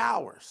around 3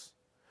 hours.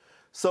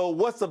 So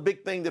what's a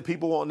big thing that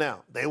people want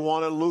now? They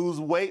want to lose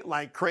weight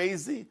like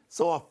crazy.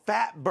 So a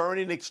fat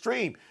burning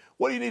extreme.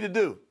 What do you need to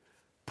do?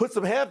 Put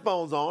some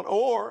headphones on,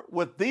 or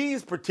with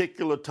these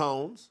particular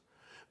tones,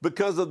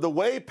 because of the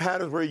wave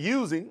patterns we're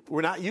using,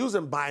 we're not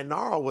using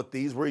binaural with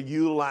these. We're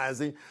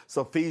utilizing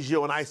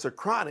solfeggio and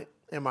isochronic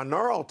in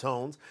binaural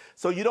tones.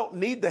 So you don't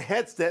need the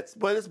headsets,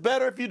 but it's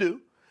better if you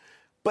do.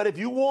 But if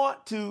you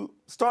want to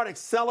start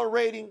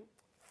accelerating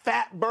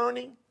fat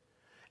burning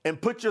and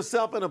put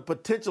yourself in a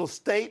potential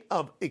state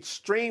of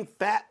extreme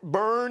fat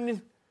burn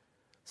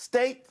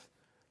state,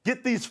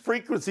 get these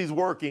frequencies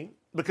working,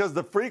 because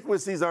the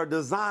frequencies are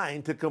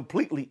designed to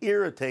completely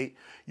irritate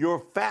your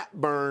fat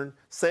burn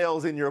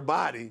cells in your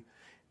body,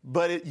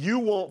 but you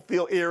won't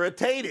feel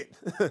irritated.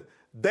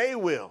 They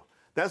will.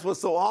 That's what's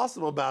so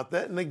awesome about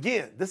that. And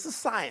again, this is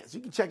science.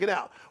 You can check it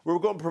out. We're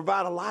going to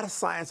provide a lot of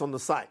science on the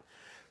site.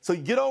 So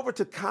you get over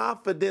to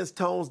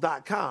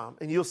confidencetones.com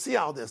and you'll see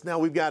all this. Now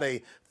we've got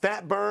a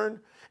fat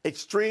burn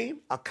extreme,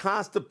 a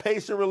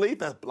constipation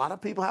relief. A lot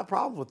of people have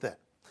problems with that.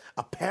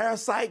 A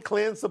parasite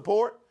cleanse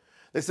support.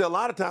 They say a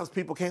lot of times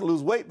people can't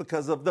lose weight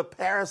because of the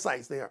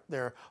parasites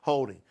they're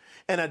holding.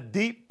 And a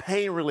deep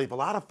pain relief. A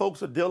lot of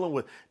folks are dealing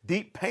with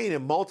deep pain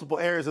in multiple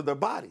areas of their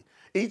body.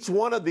 Each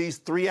one of these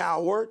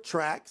 3-hour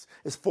tracks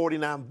is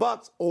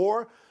 $49,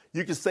 or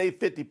you can save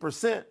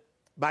 50%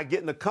 by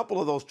getting a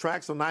couple of those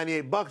tracks for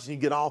 $98 and you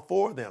get all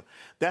 4 of them.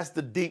 That's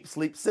the deep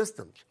sleep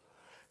system.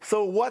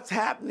 So what's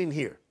happening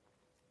here?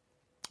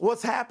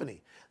 What's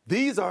happening?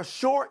 These are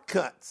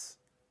shortcuts.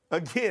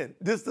 Again,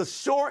 this is a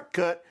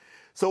shortcut.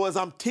 So as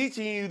I'm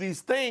teaching you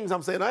these things,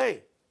 I'm saying,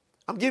 hey,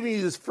 I'm giving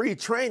you this free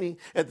training.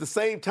 At the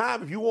same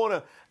time, if you want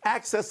to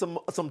access some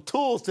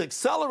tools to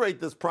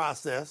accelerate this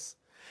process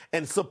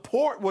and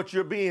support what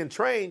you're being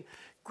trained,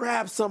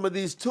 grab some of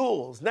these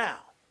tools. Now,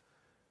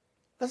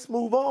 let's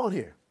move on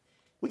here.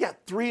 We got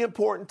 3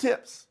 important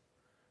tips.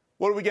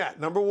 What do we got?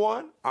 Number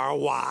 1, our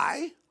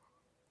why.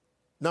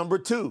 Number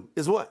 2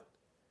 is what?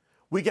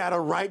 We got to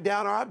write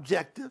down our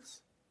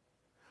objectives.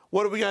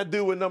 What do we got to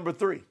do with number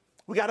 3?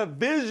 We got to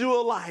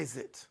visualize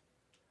it,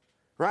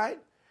 right?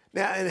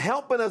 Now, in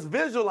helping us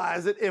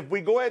visualize it, if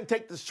we go ahead and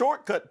take the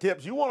shortcut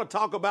tips, you want to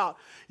talk about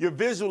your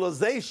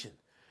visualization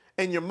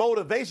and your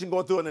motivation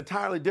going through an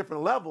entirely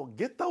different level.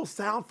 Get those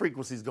sound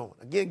frequencies going.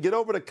 Again, get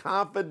over to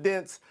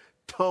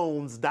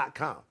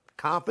confidencetones.com,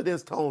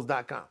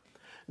 confidencetones.com.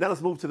 Now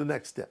let's move to the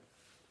next step.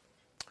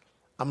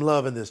 I'm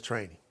loving this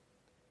training.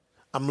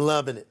 I'm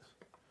loving it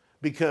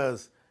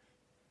because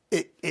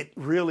it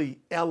really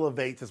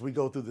elevates as we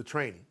go through the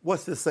training.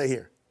 What's this say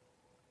here?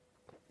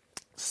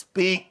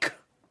 Speak.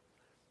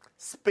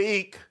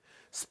 Speak.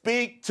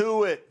 Speak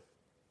to it.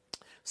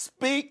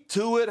 Speak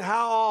to it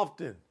how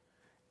often?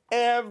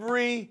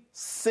 Every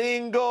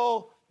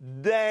single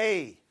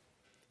day.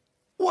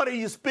 What are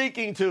you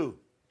speaking to?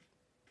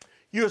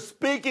 You're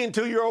speaking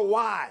to your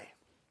why.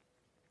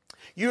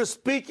 You're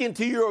speaking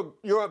to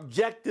your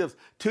objectives,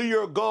 to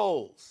your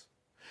goals.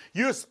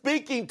 You're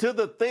speaking to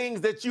the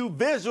things that you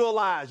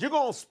visualize. You're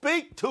going to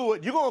speak to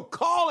it. You're going to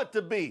call it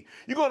to be.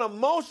 You're going to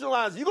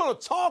emotionalize it. You're going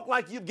to talk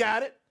like you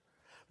got it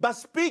by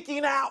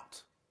speaking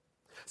out.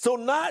 So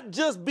not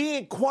just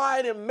being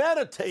quiet and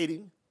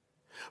meditating,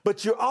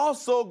 but you're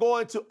also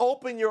going to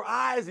open your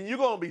eyes and you're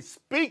going to be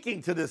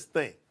speaking to this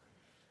thing.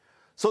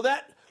 So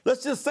that,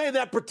 let's just say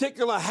that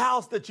particular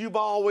house that you've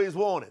always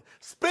wanted.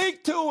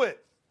 Speak to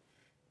it.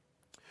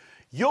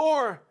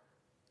 Your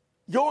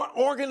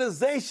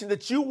organization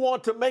that you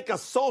want to make a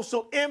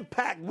social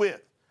impact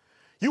with.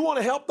 You want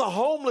to help the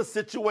homeless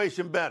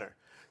situation better.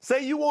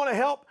 Say you want to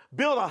help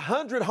build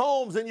 100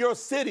 homes in your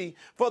city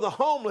for the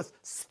homeless.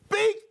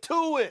 Speak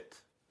to it.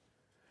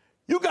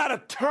 You got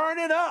to turn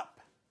it up.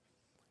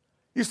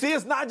 You see,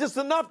 it's not just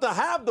enough to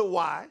have the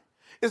why.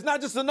 It's not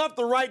just enough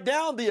to write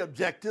down the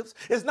objectives.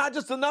 It's not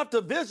just enough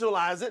to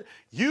visualize it.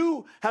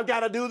 You have got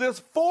to do this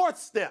fourth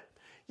step.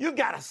 You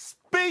got to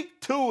speak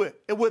to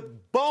it, and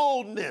with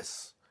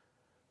boldness,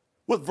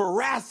 with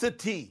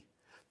veracity,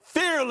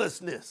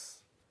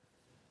 fearlessness.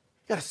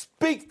 You got to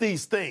speak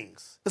these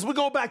things. As we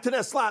go back to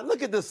that slide,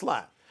 look at this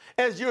slide.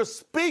 As you're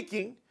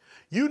speaking,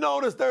 you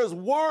notice there's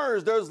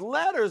words, there's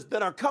letters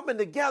that are coming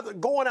together,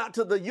 going out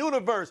to the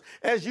universe.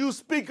 As you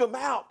speak them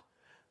out,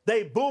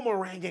 they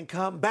boomerang and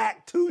come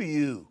back to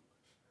you.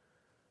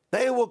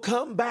 They will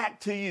come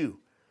back to you.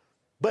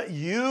 But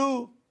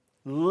you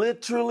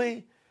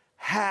literally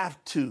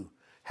have to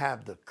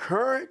have the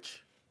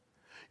courage.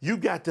 You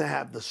got to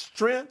have the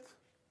strength.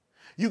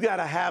 You got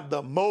to have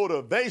the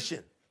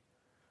motivation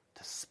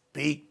to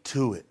speak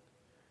to it.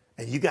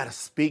 And you got to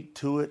speak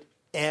to it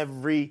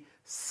every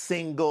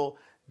single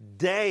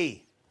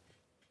day.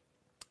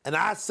 And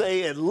I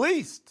say at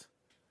least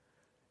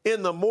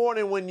in the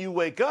morning when you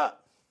wake up.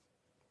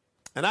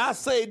 And I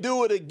say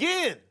do it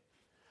again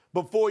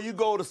before you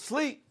go to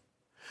sleep.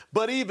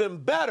 But even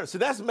better, so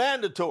that's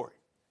mandatory.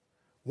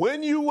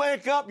 When you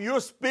wake up, you're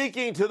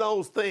speaking to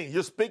those things.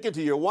 You're speaking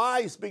to your why,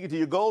 you're speaking to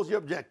your goals, your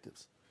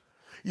objectives.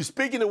 You're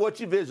speaking to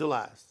what you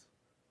visualize.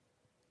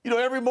 You know,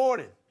 every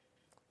morning,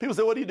 people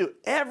say, what do you do?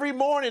 Every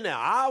morning now,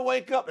 I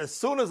wake up. As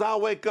soon as I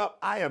wake up,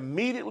 I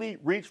immediately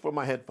reach for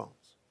my headphones.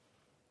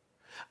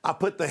 I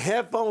put the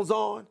headphones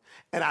on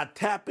and I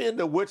tap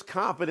into which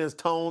confidence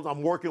tones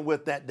I'm working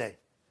with that day.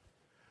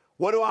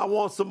 What do I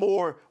want some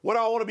more? What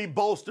do I want to be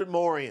bolstered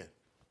more in?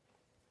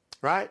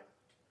 Right?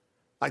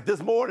 Like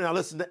this morning, I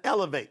listened to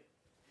Elevate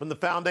from the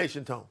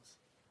Foundation Tones.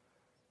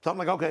 So I'm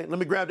like, okay, let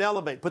me grab the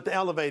Elevate, put the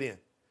Elevate in.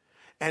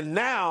 And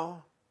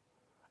now,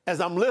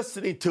 as I'm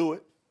listening to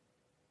it,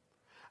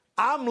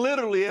 I'm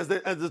literally, as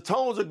the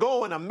tones are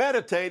going, I'm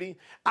meditating,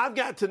 I've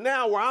got to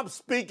now where I'm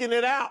speaking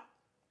it out.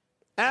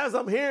 As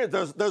I'm hearing,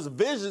 there's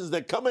visions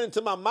that come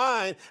into my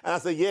mind, and I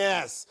say,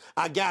 yes,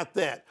 I got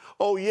that.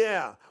 Oh,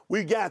 yeah,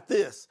 we got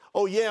this.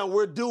 Oh, yeah,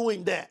 we're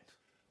doing that.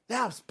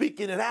 Now I'm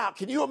speaking it out.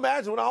 Can you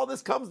imagine when all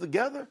this comes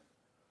together?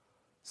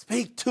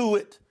 Speak to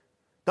it.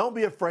 Don't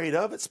be afraid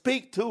of it.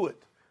 Speak to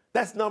it.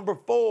 That's number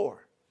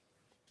 4.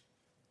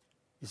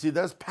 You see,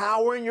 there's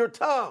power in your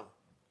tongue.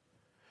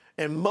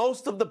 And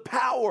most of the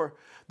power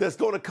that's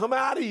going to come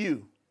out of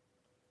you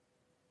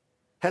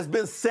has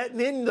been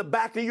sitting in the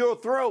back of your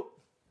throat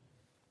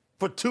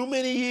for too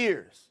many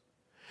years.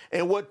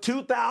 And what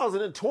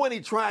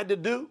 2020 tried to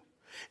do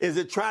is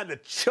it tried to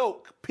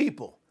choke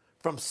people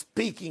from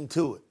speaking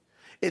to it.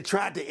 It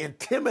tried to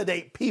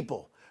intimidate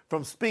people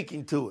from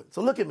speaking to it.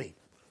 So look at me.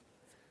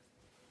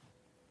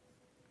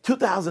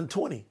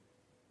 2020,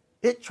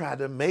 it tried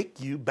to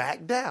make you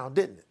back down,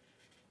 didn't it?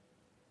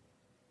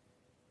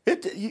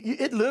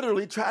 It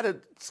literally tried to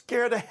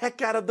scare the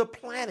heck out of the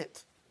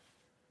planet.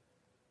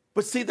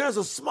 But see, there's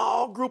a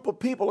small group of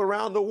people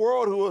around the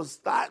world who are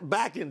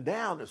backing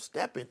down. They're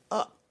stepping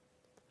up.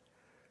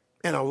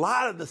 And a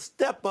lot of the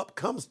step up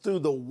comes through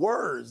the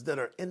words that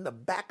are in the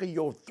back of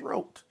your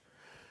throat.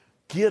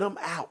 Get them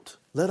out.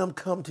 Let them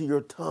come to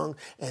your tongue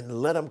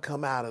and let them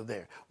come out of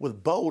there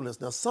with boldness.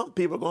 Now, some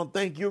people are going to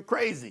think you're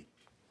crazy.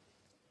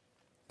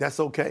 That's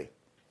okay.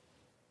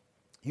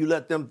 You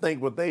let them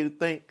think what they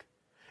think,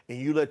 and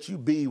you let you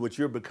be what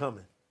you're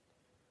becoming.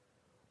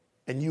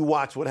 And you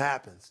watch what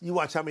happens. You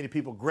watch how many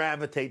people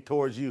gravitate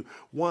towards you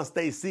once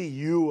they see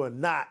you are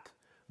not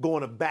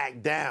going to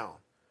back down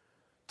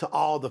to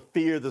all the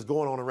fear that's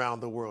going on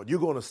around the world. You're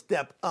going to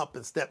step up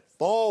and step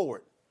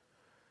forward.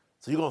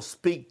 So you're going to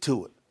speak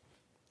to it.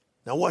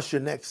 Now, what's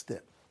your next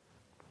step?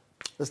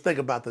 Let's think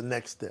about the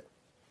next step.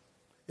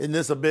 Isn't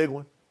this a big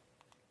one?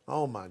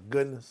 Oh, my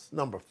goodness.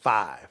 Number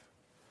 5.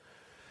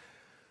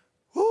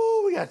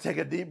 Woo, we got to take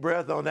a deep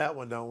breath on that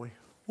one, don't we?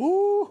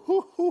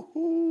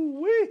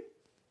 Woo-hoo-hoo-hoo-wee.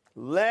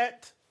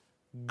 Let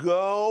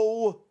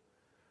go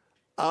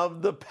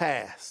of the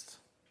past.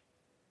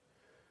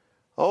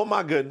 Oh,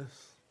 my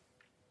goodness.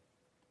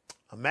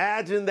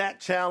 Imagine that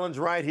challenge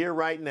right here,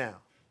 right now.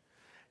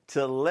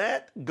 To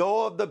let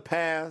go of the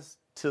past,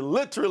 to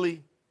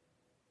literally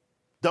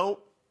don't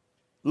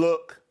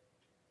look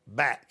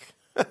back.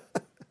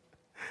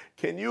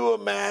 Can you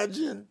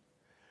imagine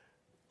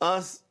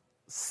us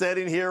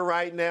sitting here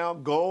right now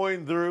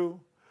going through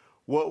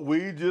what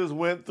we just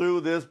went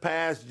through this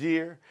past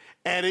year,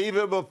 and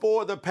even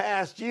before the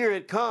past year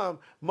had come,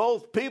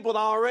 most people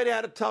already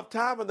had a tough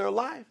time in their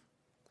life.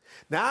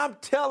 Now I'm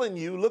telling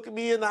you, look at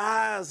me in the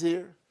eyes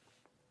here.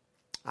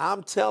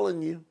 I'm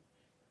telling you,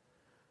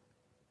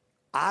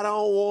 I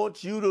don't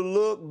want you to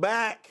look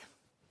back.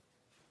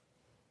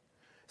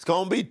 It's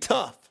going to be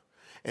tough.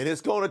 And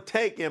it's going to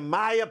take, in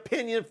my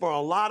opinion, for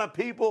a lot of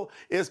people,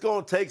 it's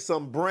going to take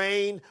some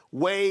brain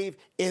wave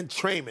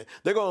entrainment.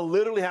 They're going to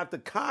literally have to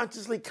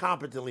consciously,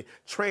 competently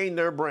train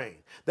their brain.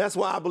 That's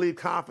why I believe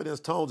confidence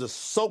tones is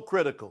so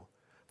critical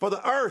for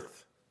the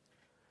earth,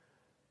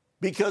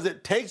 because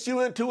it takes you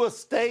into a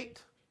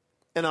state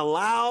and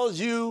allows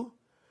you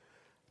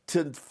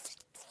to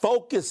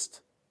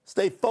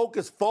stay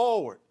focused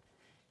forward.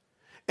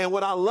 And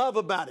what I love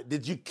about it,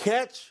 did you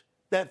catch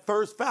that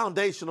first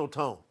foundational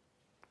tone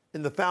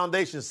in the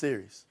foundation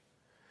series?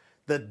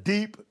 The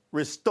deep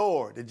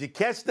restore. Did you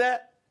catch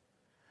that?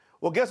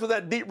 Well, guess what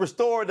that deep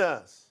restore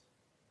does?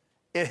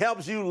 It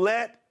helps you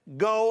let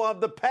go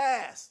of the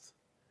past.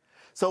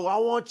 So I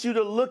want you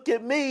to look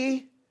at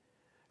me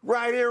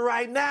right here,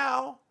 right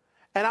now,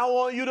 and I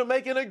want you to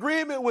make an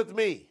agreement with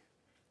me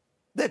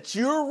that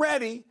you're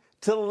ready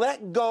to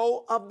let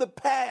go of the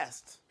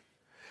past.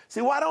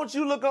 See, why don't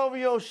you look over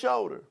your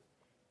shoulder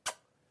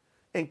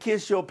and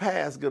kiss your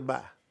past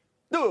goodbye?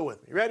 Do it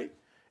with me. Ready?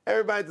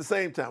 Everybody at the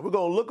same time. We're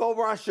going to look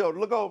over our shoulder.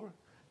 Look over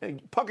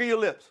and pucker your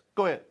lips.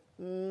 Go ahead.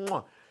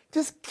 Mwah.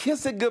 Just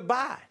kiss it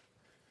goodbye.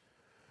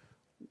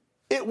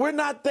 We're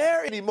not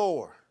there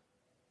anymore.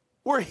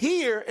 We're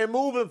here and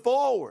moving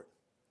forward.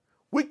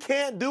 We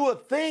can't do a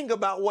thing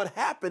about what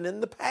happened in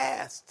the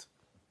past.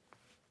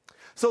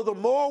 So the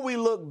more we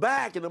look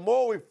back and the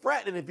more we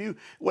fret, and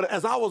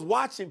as I was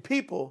watching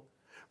people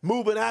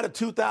moving out of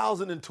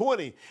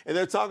 2020, and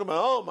they're talking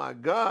about, oh my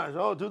gosh,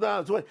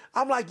 2020.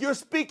 I'm like, you're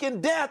speaking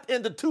death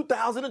into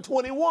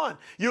 2021.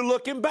 You're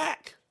looking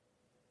back.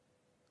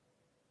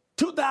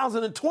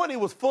 2020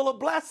 was full of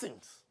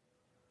blessings.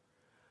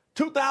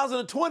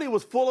 2020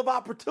 was full of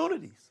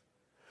opportunities.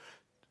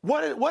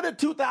 What did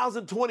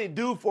 2020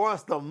 do for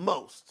us the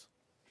most?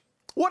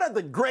 What are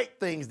the great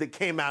things that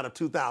came out of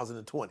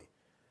 2020?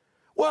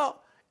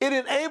 Well, it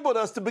enabled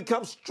us to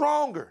become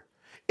stronger.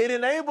 It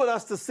enabled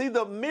us to see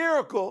the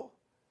miracle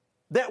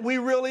that we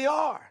really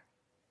are.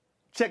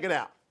 Check it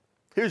out.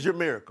 Here's your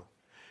miracle.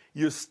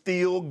 You're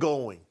still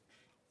going.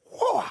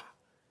 Whoa.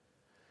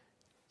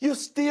 You're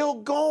still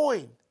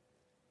going.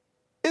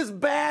 As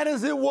bad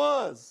as it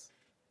was,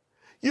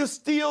 you're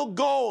still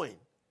going.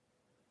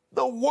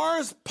 The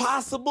worst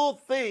possible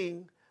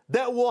thing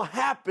that will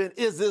happen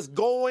is it's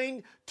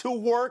going to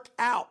work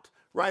out.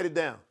 Write it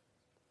down.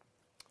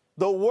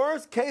 The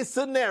worst case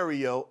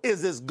scenario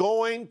is it's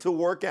going to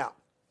work out.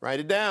 Write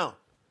it down.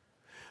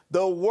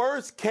 The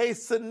worst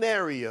case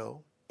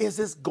scenario is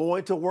it's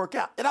going to work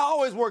out. It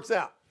always works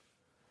out.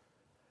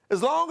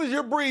 As long as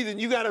you're breathing,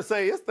 you got to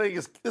say,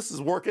 this is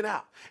working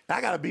out. And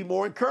I got to be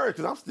more encouraged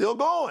because I'm still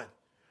going.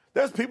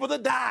 There's people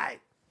that died.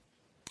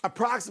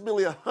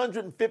 Approximately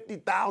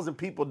 150,000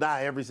 people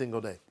die every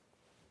single day.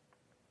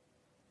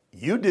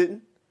 You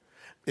didn't.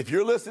 If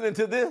you're listening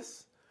to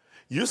this,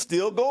 you're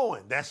still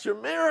going. That's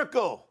your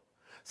miracle.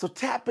 So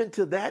tap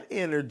into that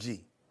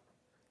energy.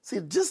 See,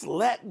 just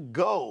let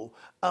go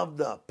of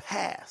the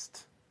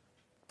past.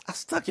 I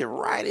stuck it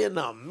right in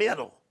the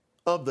middle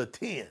of the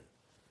 10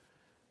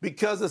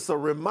 because it's a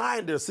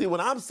reminder. See, when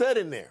I'm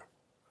sitting there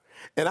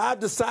and I've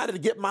decided to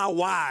get my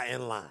why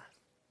in line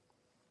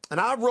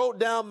and I wrote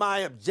down my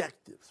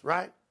objectives,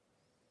 right?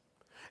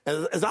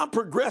 And as I'm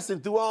progressing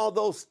through all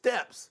those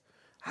steps,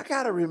 I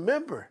got to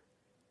remember,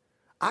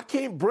 I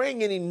can't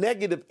bring any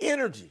negative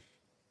energy.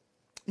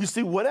 You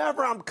see,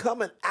 whatever I'm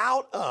coming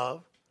out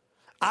of,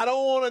 I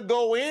don't want to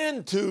go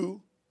into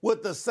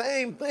with the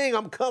same thing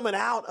I'm coming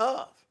out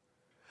of.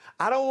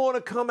 I don't want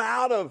to come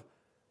out of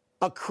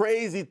a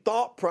crazy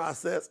thought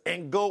process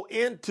and go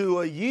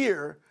into a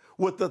year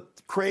with a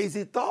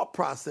crazy thought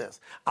process.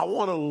 I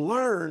want to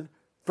learn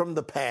from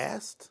the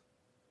past,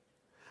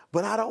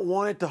 but I don't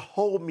want it to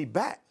hold me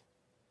back.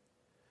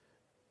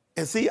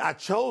 And see, I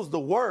chose the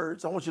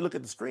words. I want you to look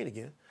at the screen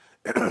again.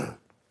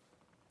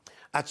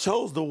 I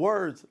chose the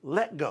words,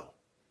 let go.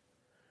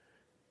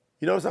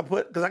 You notice I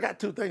put, because I got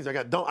two things. I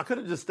could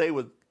have just stayed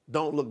with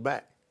don't look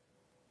back.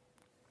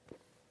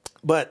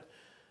 But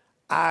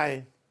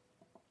I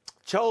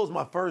chose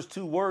my first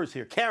two words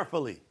here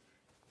carefully.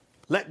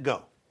 Let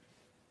go.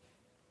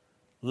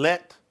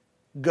 Let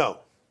go.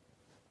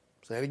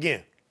 Say it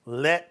again.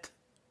 Let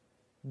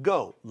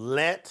go.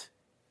 Let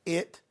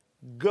it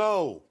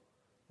go.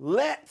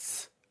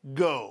 Let's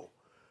go.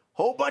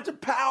 Whole bunch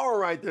of power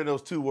right there in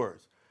those two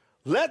words.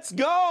 Let's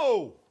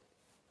go.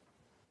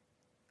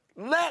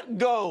 Let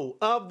go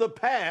of the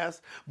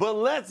past, but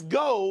let's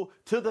go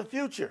to the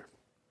future.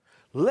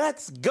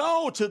 Let's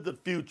go to the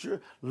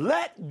future.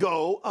 Let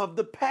go of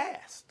the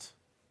past.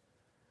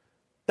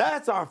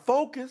 That's our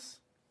focus.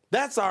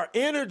 That's our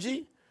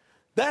energy.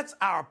 That's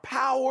our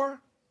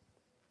power.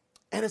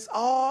 And it's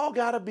all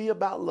got to be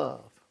about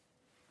love.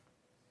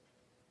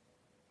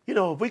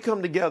 If we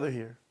come together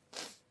here,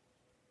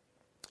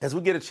 as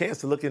we get a chance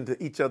to look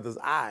into each other's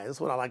eyes,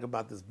 that's what I like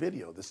about this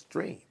video, this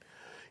stream.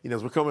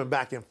 As we're coming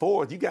back and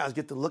forth, you guys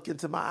get to look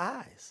into my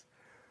eyes.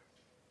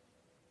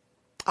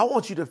 I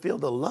want you to feel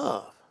the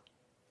love.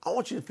 I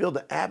want you to feel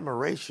the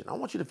admiration. I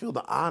want you to feel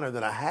the honor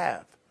that I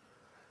have,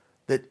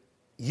 that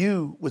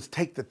you would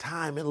take the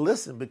time and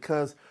listen,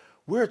 because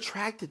we're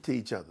attracted to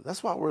each other.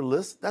 That's why we're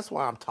listening. That's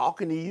why I'm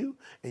talking to you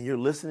and you're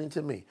listening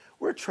to me.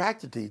 We're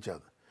attracted to each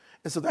other.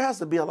 And so there has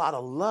to be a lot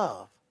of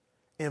love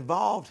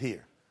involved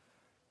here.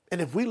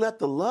 And if we let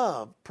the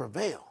love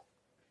prevail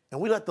and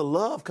we let the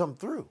love come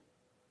through,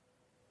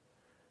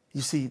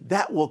 you see,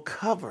 that will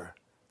cover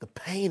the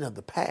pain of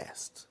the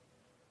past.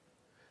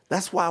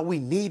 That's why we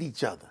need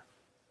each other.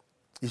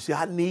 You see,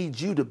 I need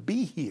you to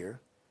be here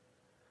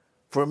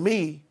for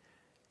me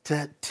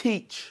to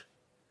teach,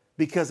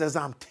 because as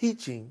I'm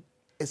teaching,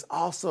 it's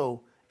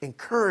also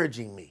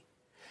encouraging me.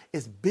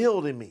 It's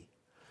building me.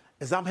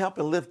 As I'm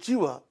helping lift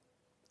you up,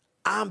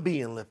 I'm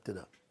being lifted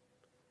up.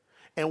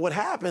 And what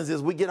happens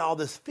is we get all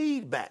this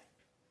feedback.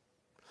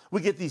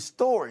 We get these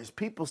stories.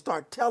 People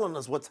start telling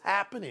us what's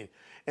happening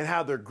and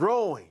how they're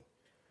growing.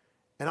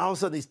 And all of a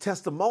sudden, these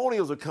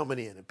testimonials are coming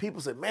in. And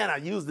people say, man, I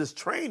used this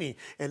training,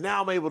 and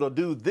now I'm able to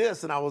do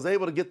this, and I was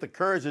able to get the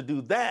courage to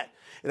do that.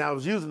 And I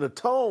was using the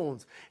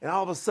tones, and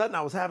all of a sudden,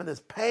 I was having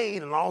this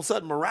pain, and all of a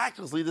sudden,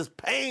 miraculously, this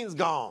pain's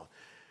gone.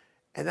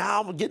 And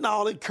now I'm getting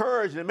all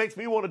encouraged, and it makes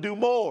me want to do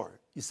more.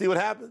 You see what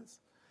happens?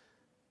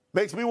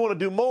 Makes me want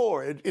to do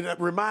more. It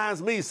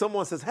reminds me,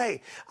 someone says,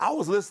 hey, I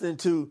was listening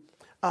to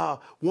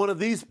one of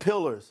these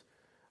pillars.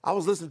 I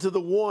was listening to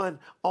the one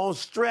on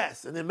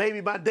stress, and then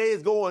maybe my day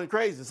is going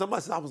crazy.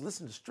 Somebody said, I was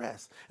listening to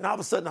stress, and all of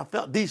a sudden I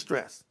felt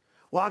de-stressed.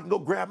 Well, I can go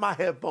grab my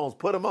headphones,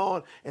 put them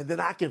on, and then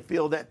I can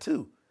feel that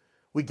too.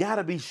 We got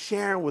to be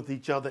sharing with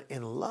each other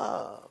in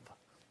love.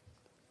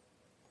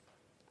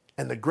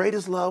 And the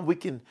greatest love we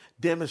can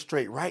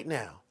demonstrate right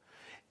now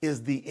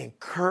is the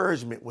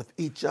encouragement with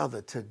each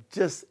other, to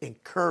just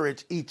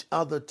encourage each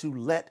other to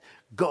let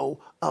go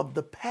of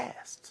the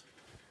past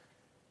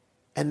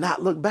and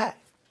not look back.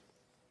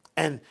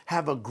 And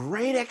have a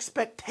great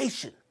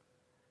expectation.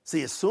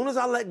 See, as soon as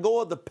I let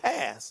go of the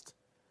past,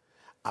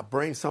 I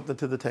bring something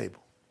to the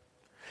table.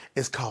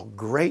 It's called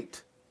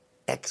great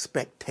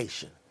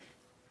expectation.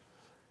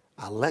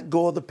 I let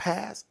go of the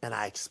past and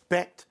I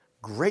expect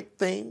great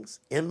things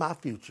in my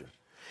future.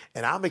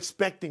 And I'm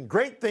expecting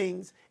great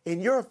things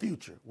in your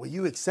future. Will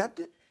you accept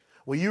it?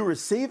 Will you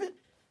receive it?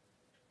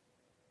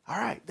 All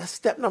right, that's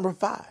step number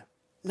 5.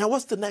 Now,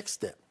 what's the next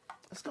step?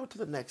 Let's go to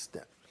the next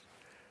step.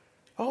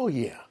 Oh,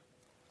 yeah.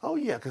 Oh,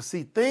 yeah, because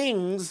see,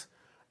 things,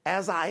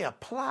 as I'm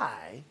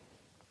applying,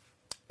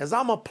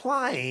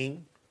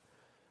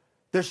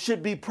 there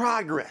should be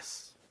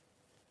progress.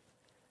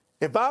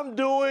 If I'm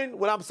doing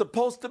what I'm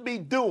supposed to be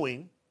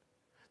doing,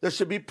 there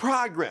should be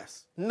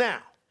progress.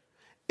 Now,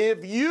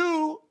 if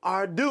you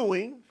are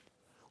doing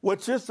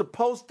what you're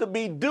supposed to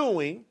be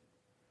doing,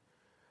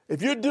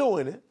 if you're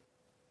doing it,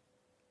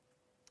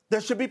 there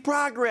should be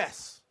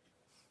progress.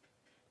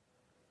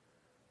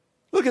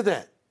 Look at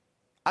that.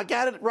 I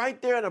got it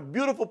right there in a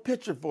beautiful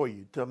picture for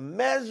you to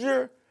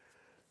measure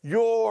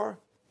your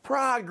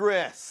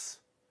progress.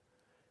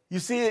 You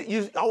see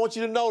it, I want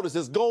you to notice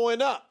it's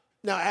going up.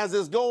 Now, as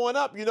it's going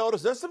up, you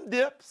notice there's some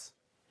dips.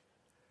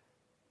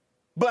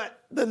 But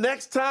the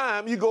next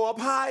time you go up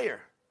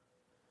higher.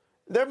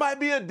 There might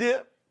be a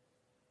dip,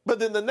 but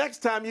then the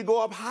next time you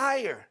go up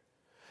higher.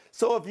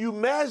 So if you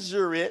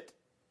measure it,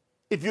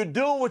 if you're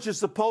doing what you're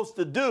supposed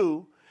to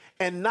do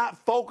and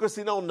not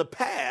focusing on the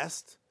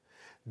past,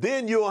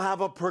 then you'll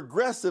have a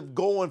progressive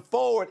going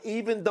forward,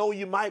 even though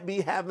you might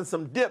be having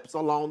some dips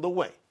along the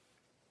way.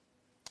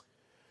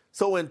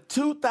 So in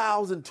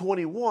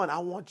 2021, I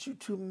want you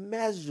to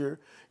measure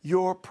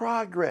your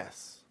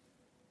progress.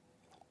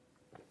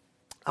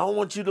 I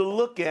want you to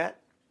look at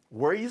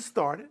where you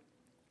started,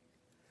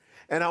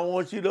 and I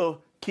want you to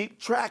keep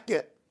track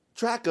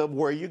of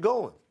where you're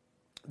going.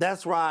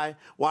 That's why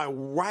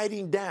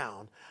writing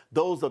down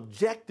those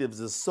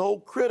objectives is so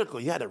critical.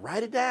 You had to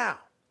write it down.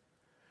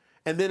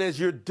 And then as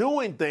you're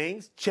doing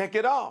things, check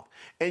it off.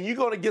 And you're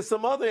going to get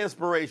some other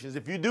inspirations.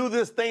 If you do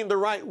this thing the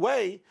right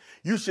way,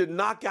 you should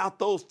knock out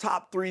those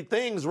top 3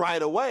 things right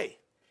away,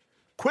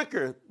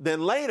 quicker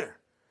than later.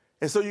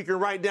 And so you can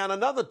write down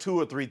another 2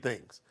 or 3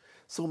 things.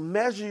 So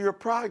measure your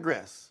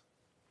progress.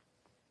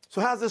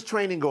 So how's this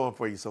training going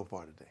for you so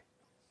far today?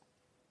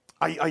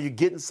 Are you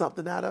getting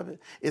something out of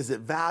it? Is it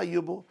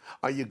valuable?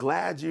 Are you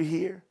glad you're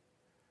here?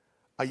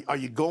 Are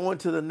you going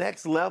to the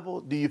next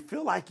level? Do you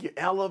feel like you're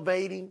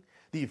elevating?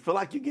 Do you feel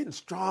like you're getting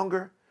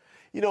stronger?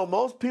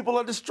 Most people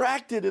are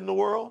distracted in the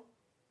world.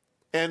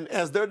 And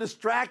as they're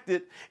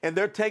distracted and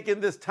they're taking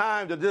this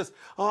time to just,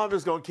 I'm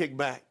just going to kick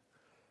back.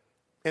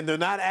 And they're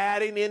not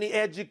adding any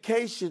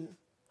education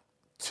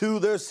to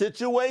their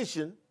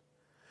situation,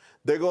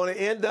 they're going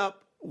to end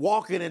up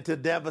walking into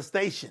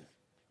devastation.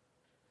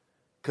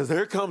 Because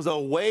here comes a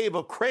wave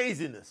of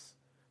craziness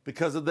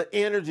because of the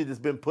energy that's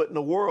been put in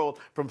the world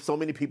from so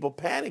many people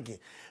panicking.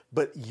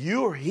 But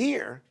you're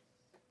here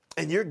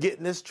and you're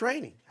getting this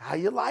training. How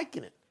you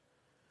liking it?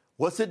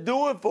 What's it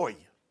doing for you?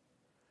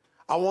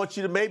 I want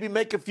you to maybe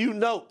make a few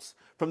notes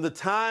from the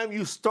time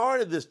you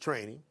started this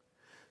training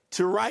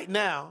to right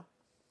now.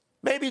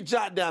 Maybe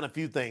jot down a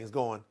few things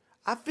going,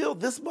 I feel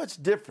this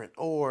much different,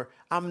 or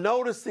I'm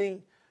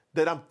noticing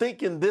that I'm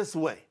thinking this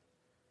way.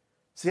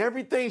 See,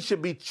 everything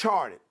should be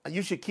charted.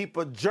 You should keep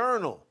a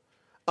journal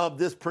of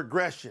this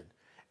progression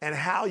and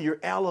how you're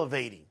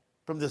elevating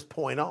from this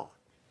point on.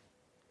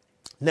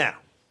 Now,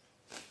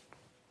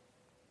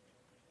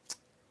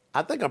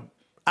 I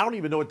don't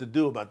even know what to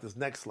do about this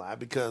next slide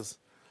because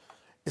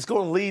it's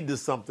going to lead to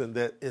something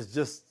that has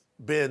just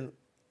been,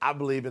 I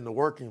believe, in the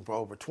working for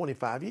over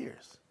 25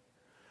 years.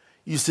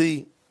 You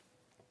see,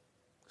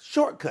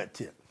 shortcut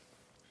tip.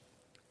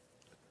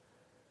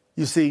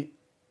 You see,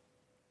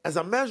 as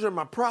I'm measuring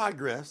my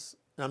progress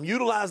and I'm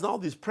utilizing all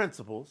these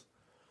principles,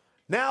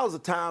 now is the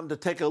time to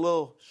take a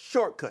little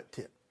shortcut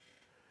tip.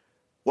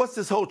 What's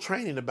this whole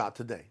training about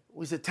today?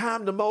 We said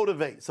time to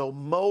motivate. So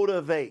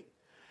motivate.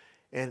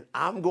 And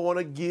I'm going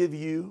to give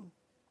you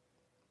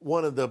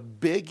one of the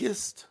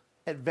biggest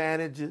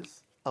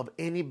advantages of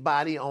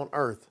anybody on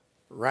earth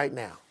right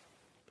now.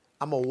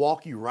 I'm going to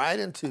walk you right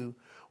into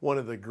one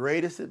of the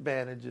greatest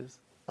advantages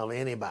of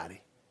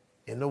anybody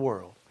in the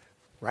world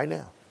right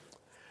now.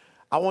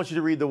 I want you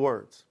to read the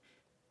words.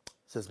 It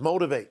says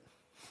motivate.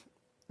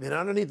 Then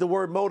underneath the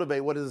word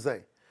motivate, what does it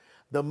say?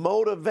 The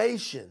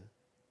motivation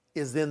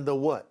is in the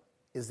what?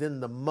 Is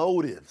in the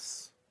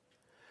motives.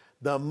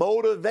 The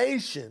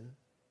motivation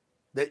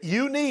that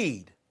you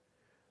need,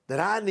 that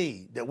I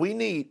need, that we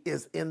need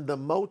is in the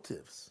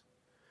motives.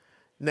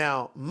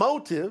 Now,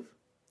 motive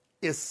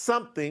is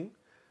something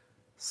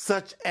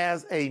such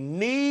as a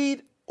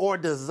need or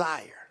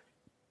desire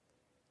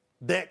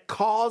that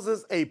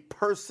causes a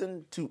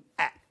person to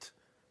act.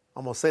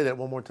 I'm going to say that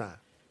one more time.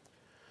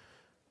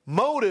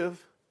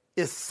 Motive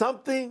is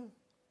something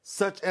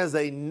such as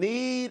a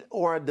need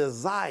or a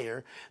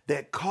desire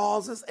that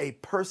causes a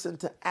person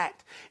to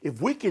act.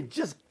 If we could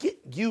just get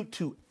you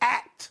to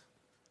act,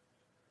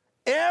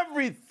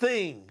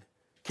 everything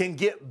can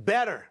get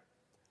better.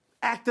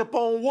 Act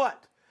upon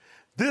what?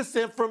 This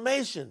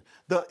information.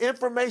 The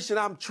information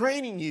I'm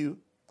training you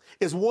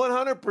is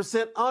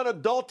 100%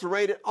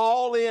 unadulterated,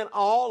 all in,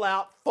 all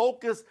out,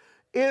 focused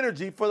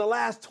energy for the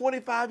last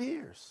 25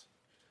 years.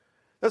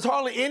 There's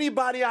hardly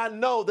anybody I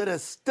know that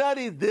has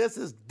studied this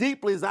as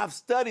deeply as I've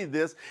studied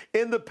this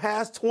in the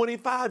past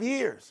 25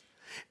 years.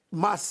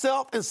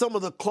 Myself and some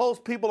of the close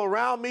people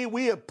around me,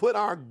 we have put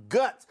our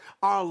guts,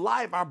 our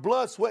life, our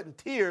blood, sweat, and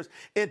tears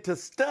into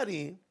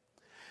studying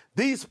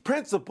these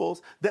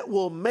principles that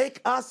will make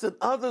us and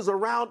others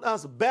around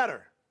us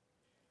better.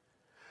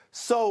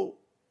 So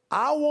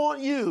I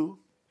want you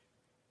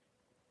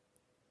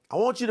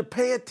to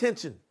pay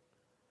attention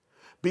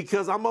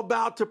because I'm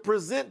about to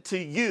present to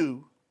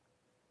you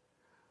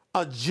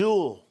a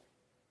jewel.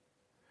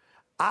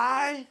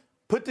 I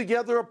put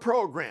together a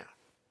program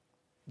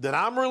that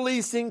I'm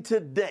releasing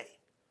today,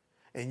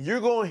 and you're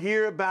going to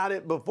hear about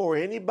it before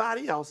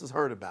anybody else has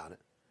heard about it.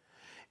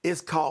 It's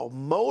called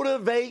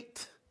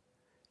Motivate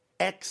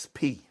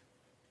XP.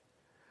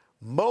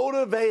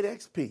 Motivate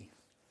XP.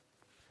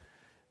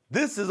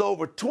 This is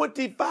over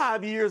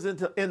 25 years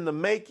in the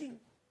making,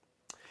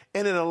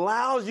 and it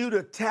allows you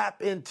to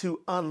tap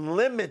into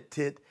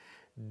unlimited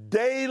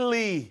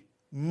daily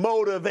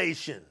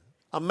motivation.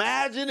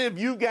 Imagine if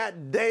you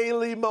got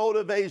daily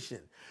motivation.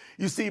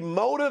 You see,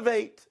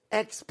 Motivate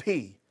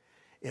XP,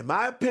 in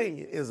my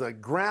opinion, is a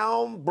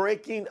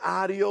groundbreaking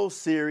audio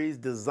series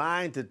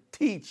designed to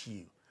teach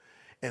you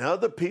and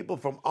other people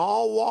from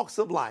all walks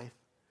of life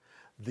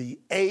the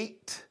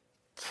 8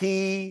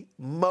 key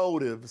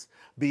motives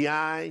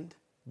behind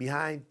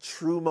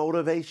true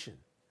motivation.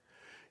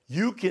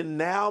 You can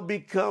now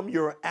become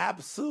your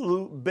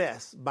absolute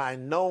best by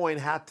knowing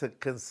how to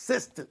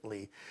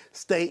consistently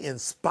stay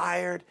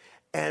inspired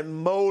and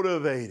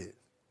motivated.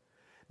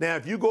 Now,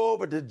 if you go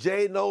over to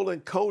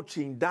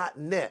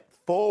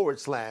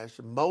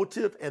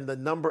jnolancoaching.net/motive and the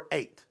number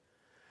 8,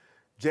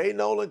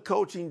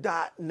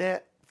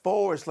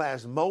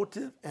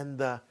 jnolancoaching.net/motive and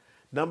the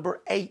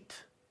number 8,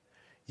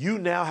 you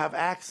now have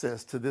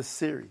access to this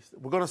series.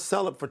 We're going to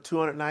sell it for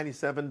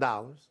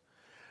 $297,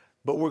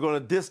 but we're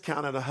going to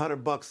discount it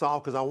 $100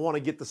 off because I want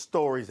to get the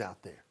stories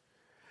out there.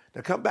 Now,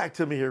 come back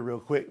to me here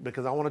real quick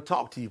because I want to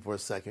talk to you for a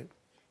second,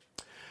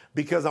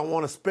 because I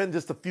want to spend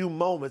just a few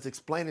moments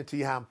explaining to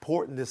you how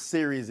important this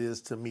series is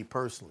to me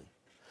personally.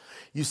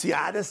 You see,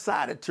 I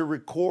decided to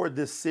record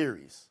this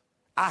series.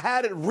 I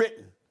had it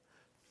written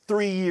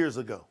 3 years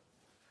ago.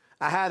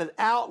 I had it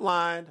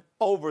outlined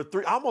over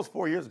almost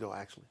 4 years ago,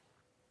 actually.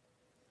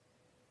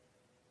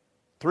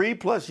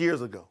 3+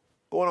 years ago,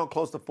 going on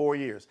close to 4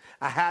 years.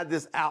 I had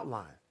this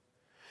outline.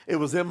 It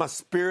was in my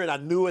spirit. I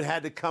knew it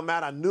had to come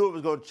out. I knew it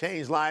was going to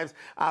change lives.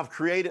 I've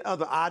created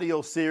other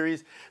audio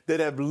series that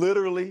have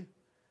literally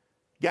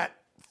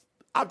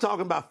I'm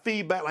talking about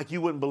feedback like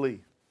you wouldn't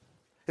believe.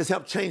 It's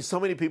helped change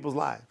so many people's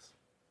lives.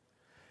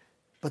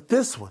 But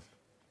this one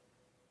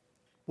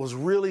was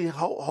really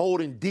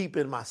holding deep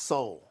in my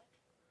soul.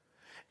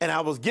 And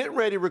I was getting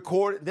ready to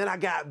record it. Then I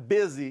got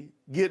busy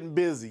getting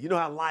busy. You know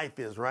how life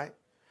is, right?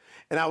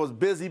 And I was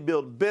busy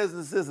building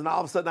businesses, and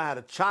all of a sudden I had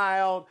a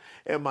child,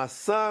 and my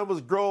son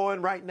was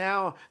growing. Right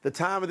now, the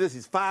time of this,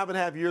 he's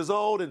 5.5 years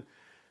old, and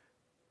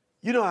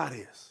you know how it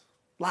is.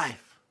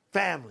 Life,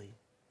 family,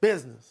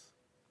 business,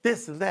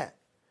 this and that.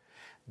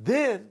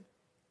 Then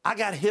I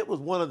got hit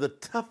with one of the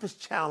toughest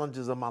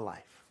challenges of my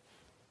life.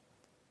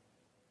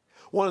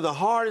 One of the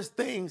hardest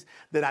things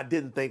that I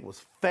didn't think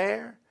was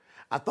fair,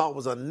 I thought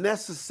was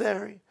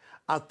unnecessary,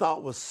 I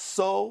thought was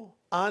so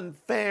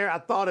unfair, I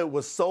thought it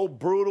was so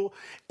brutal,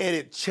 and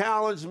it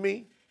challenged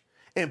me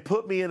and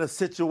put me in a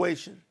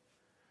situation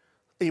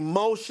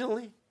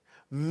emotionally,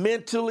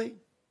 mentally,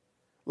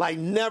 like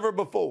never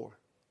before.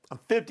 I'm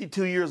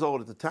 52 years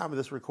old at the time of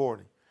this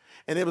recording,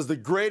 and it was the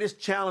greatest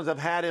challenge I've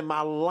had in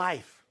my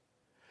life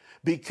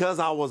because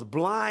I was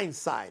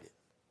blindsided.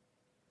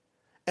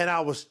 And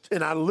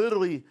I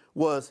literally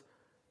was,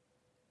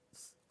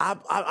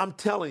 I'm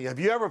telling you, have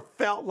you ever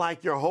felt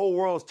like your whole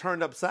world's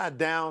turned upside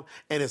down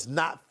and it's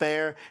not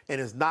fair and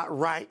it's not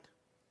right?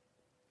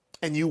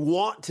 And you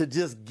want to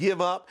just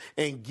give up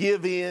and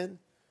give in?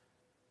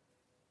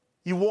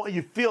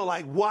 You feel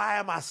like, why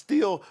am I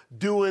still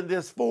doing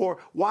this for?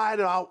 Why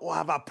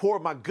have I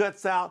poured my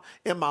guts out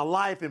in my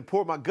life and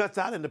poured my guts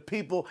out into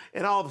people,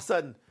 and all of a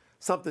sudden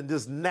something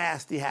just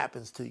nasty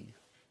happens to you?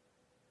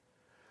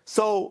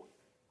 So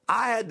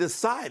I had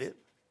decided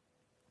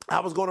I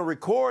was going to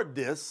record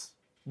this.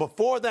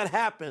 Before that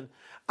happened,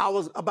 I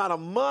was about a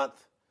month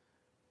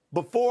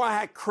before I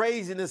had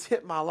craziness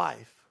hit my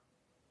life.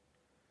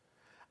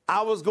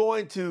 I was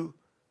going to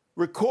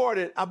record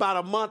it about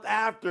a month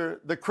after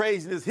the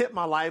craziness hit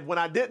my life, when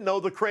I didn't know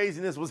the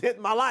craziness was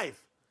hitting my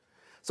life.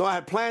 So I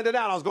had planned it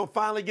out. I was going to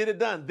finally get it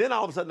done. Then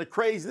all of a sudden the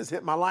craziness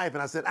hit my life,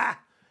 and I said,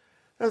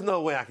 there's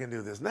no way I can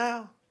do this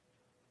now.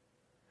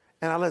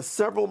 And I let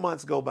several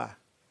months go by.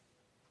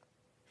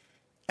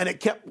 And it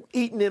kept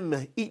eating in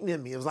me.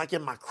 It was like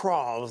in my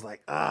craw. I was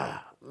like,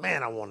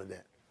 man, I wanted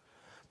that.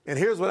 And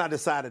here's what I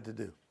decided to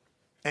do.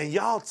 And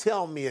y'all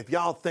tell me if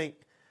y'all think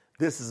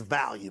this is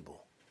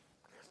valuable.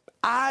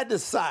 I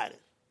decided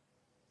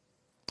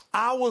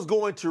I was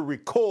going to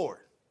record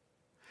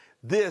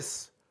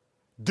this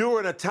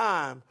during a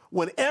time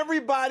when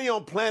everybody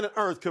on planet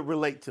Earth could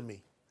relate to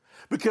me.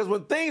 Because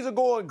when things are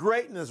going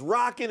great and it's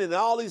rocking and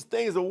all these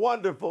things are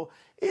wonderful,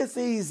 it's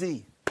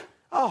easy.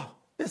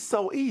 It's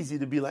so easy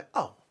to be like,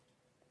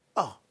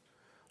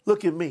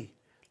 look at me.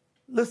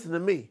 Listen to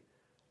me.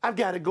 I've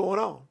got it going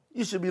on.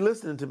 You should be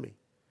listening to me.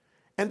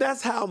 And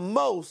that's how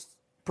most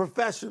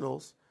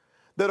professionals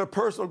that are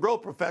personal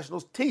growth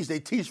professionals teach. They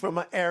teach from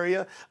an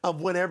area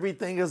of when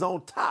everything is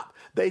on top.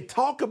 They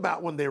talk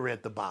about when they were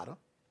at the bottom,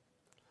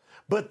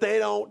 but they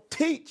don't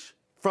teach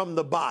from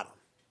the bottom.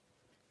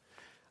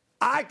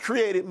 I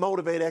created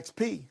Motivate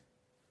XP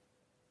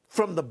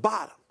from the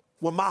bottom,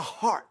 when my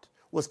heart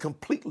was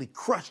completely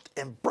crushed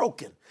and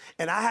broken,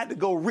 and I had to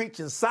go reach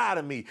inside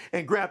of me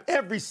and grab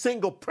every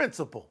single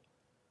principle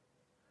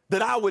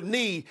that I would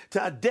need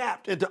to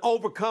adapt and to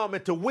overcome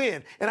and to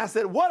win. And I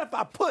said, what if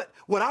I put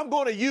what I'm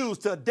going to use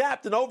to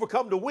adapt and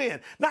overcome to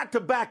win, not to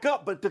back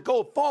up, but to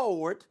go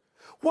forward?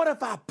 What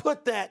if I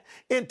put that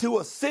into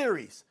a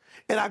series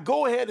and I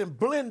go ahead and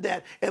blend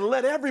that and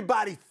let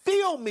everybody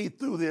feel me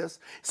through this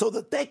so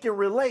that they can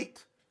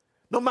relate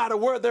no matter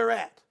where they're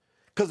at?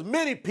 Because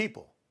many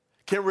people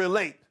can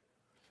relate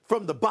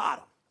from the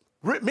bottom.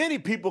 Many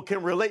people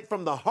can relate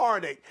from the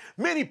heartache.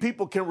 Many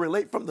people can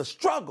relate from the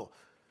struggle.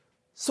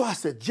 So I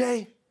said,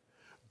 Jay,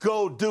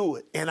 go do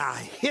it. And I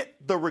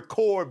hit the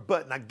record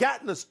button. I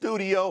got in the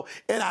studio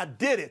and I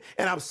did it.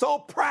 And I'm so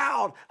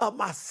proud of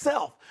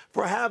myself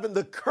for having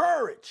the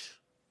courage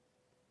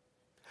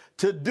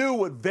to do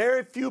what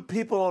very few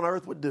people on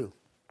earth would do.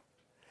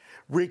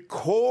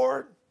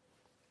 Record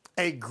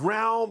a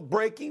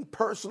groundbreaking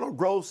personal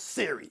growth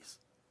series.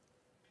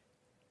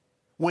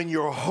 When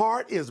your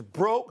heart is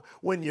broke,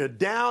 when you're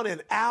down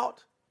and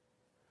out,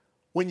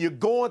 when you're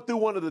going through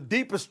one of the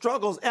deepest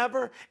struggles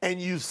ever, and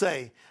you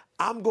say,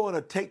 I'm going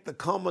to take the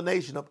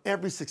culmination of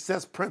every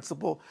success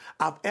principle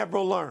I've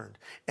ever learned,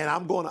 and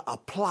I'm going to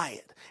apply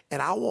it.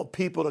 And I want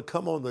people to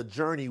come on the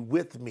journey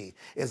with me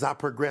as I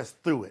progress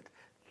through it.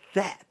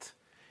 That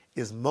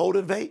is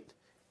Motivate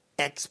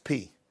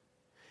XP.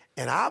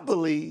 And I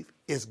believe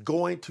it's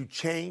going to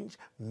change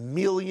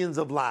millions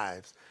of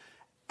lives.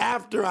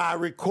 After I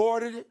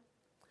recorded it,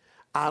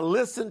 I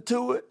listened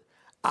to it.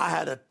 I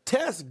had a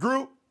test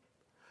group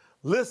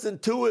listen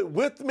to it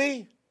with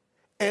me,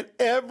 and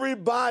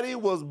everybody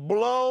was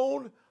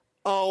blown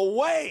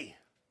away.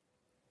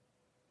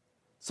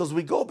 So as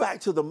we go back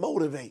to the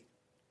Motivate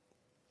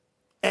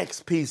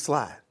XP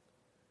slide,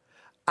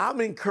 I'm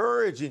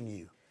encouraging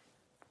you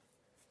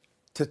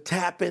to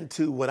tap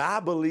into what I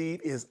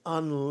believe is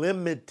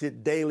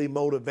unlimited daily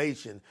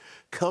motivation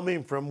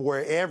coming from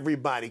where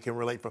everybody can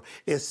relate from,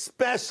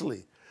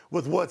 especially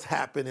with what's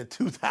happened in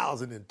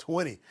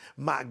 2020.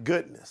 My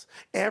goodness.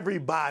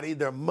 Everybody,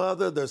 their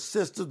mother, their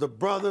sisters, the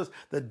brothers,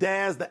 the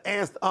dads, the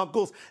aunts, the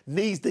uncles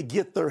needs to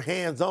get their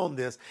hands on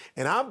this.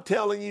 And I'm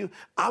telling you,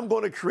 I'm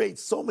going to create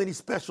so many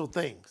special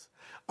things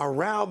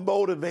around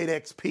Motivate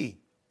XP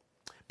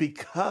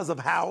because of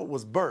how it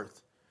was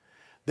birthed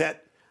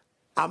that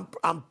I'm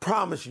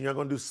promising you I'm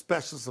going to do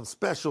some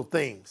special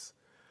things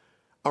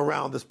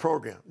around this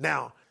program.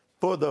 Now,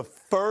 for the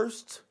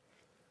first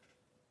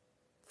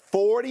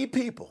 40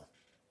 people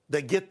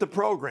that get the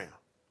program,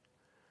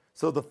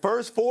 so the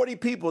first 40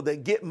 people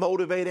that get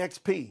Motivate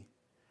XP,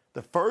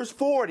 the first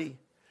 40,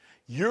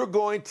 you're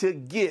going to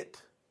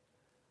get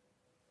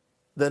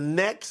the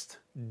next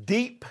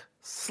Deep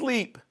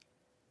Sleep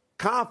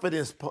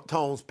Confidence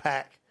Tones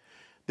pack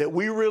that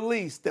we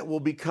release that will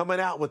be coming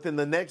out within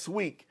the next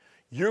week.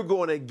 You're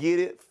going to get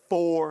it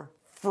for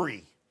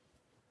free.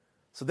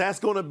 So that's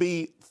going to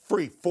be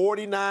free.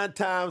 49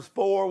 times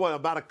 4, what,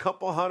 about a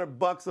couple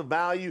 $100 of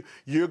value.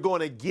 You're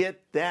going to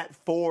get that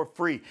for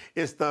free.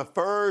 It's the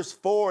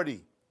first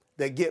 40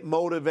 that get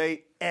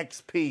Motivate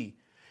XP.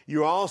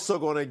 You're also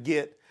going to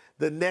get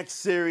the next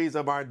series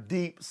of our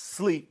Deep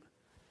Sleep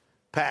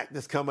pack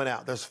that's coming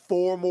out. There's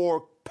 4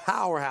 more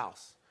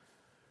powerhouse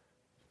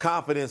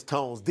confidence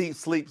tones, deep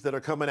sleeps that are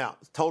coming out.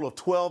 It's a total of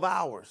 12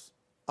 hours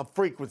of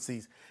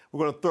frequencies. We're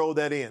going to throw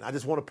that in. I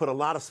just want to put a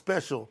lot of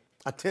special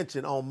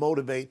attention on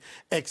Motivate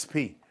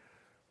XP.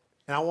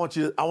 And I want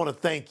to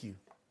thank you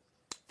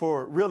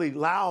for really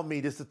allowing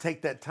me just to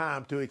take that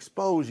time to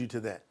expose you to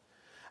that.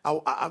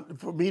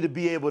 For me to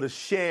be able to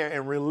share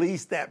and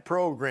release that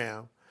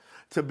program,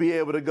 to be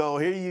able to go,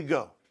 here you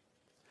go.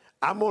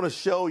 I'm going to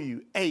show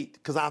you 8,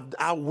 because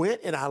I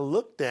went and I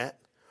looked at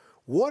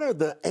what are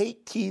the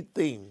 8 key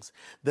things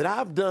that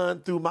I've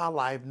done through my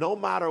life, no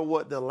matter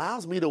what, that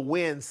allows me to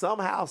win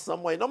somehow,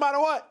 some way, no matter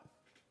what.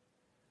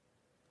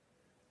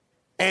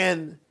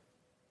 And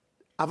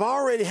I've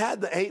already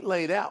had the 8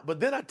 laid out, but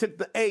then I took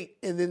the 8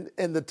 and then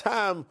in the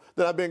time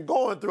that I've been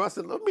going through, I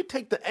said, let me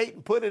take the 8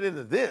 and put it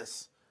into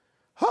this.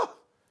 Huh?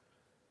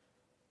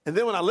 And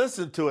then when I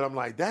listened to it, I'm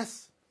like,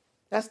 that's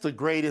the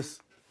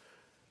greatest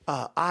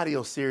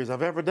audio series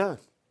I've ever done.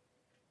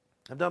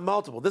 I've done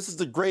multiple. This is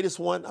the greatest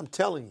one, I'm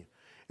telling you.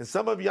 And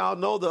some of y'all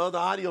know the other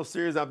audio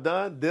series I've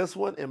done. This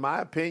one, in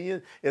my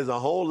opinion, is a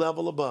whole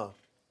level above.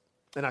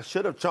 And I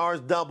should have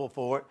charged double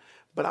for it,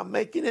 but I'm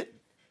making it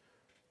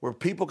where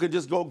people can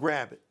just go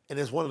grab it. And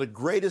it's one of the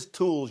greatest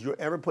tools you'll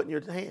ever put in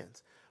your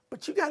hands.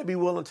 But you got to be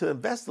willing to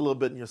invest a little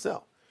bit in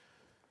yourself.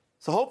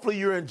 So hopefully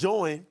you're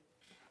enjoying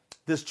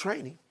this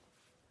training.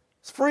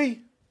 It's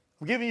free.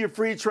 I'm giving you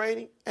free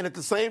training. And at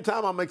the same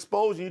time, I'm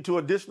exposing you to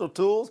additional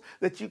tools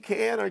that you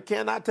can or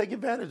cannot take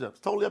advantage of. It's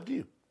totally up to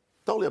you.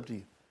 Totally up to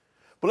you.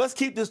 But let's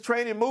keep this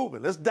training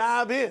moving. Let's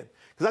dive in.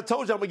 Because I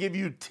told you I'm going to give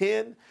you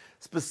 10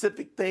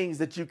 specific things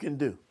that you can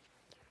do.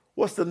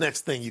 What's the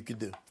next thing you can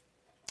do?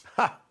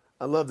 Ha!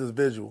 I love this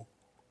visual.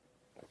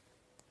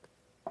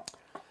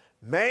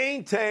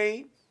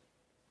 Maintain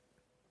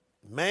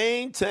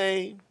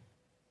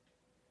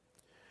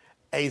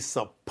a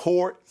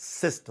support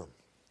system.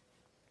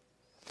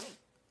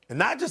 And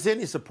not just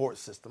any support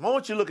system. I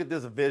want you to look at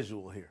this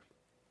visual here.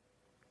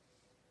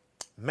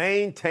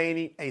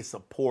 Maintaining a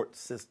support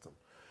system.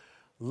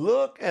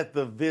 Look at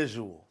the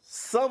visual.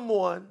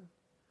 Someone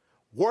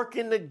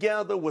working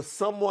together with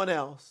someone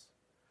else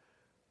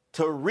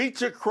to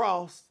reach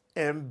across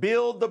and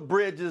build the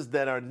bridges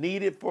that are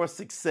needed for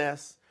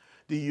success.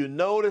 Do you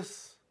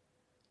notice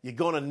you're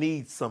going to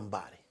need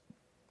somebody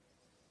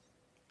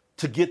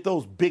to get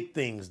those big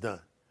things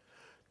done,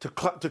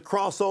 to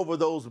cross over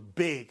those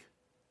big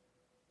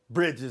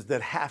bridges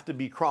that have to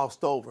be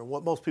crossed over? And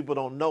what most people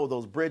don't know,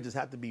 those bridges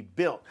have to be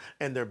built,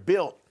 and they're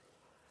built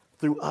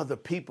through other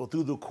people,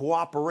 through the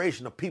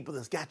cooperation of people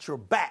that's got your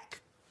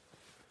back.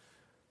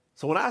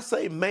 So when I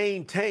say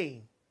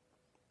maintain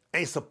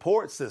a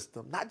support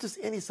system, not just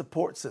any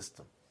support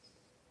system.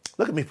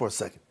 Look at me for a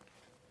second.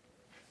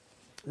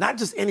 Not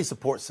just any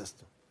support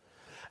system.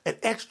 An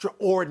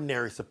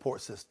extraordinary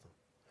support system.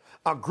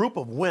 A group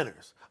of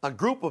winners. A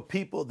group of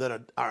people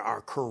that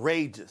are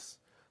courageous.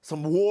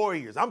 Some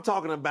warriors. I'm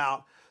talking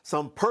about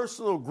some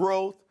personal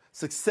growth,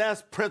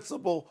 success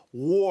principle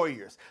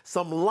warriors.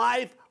 Some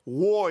life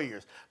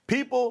warriors.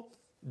 People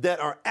that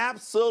are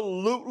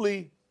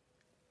absolutely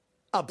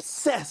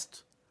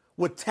obsessed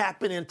with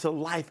tapping into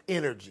life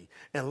energy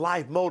and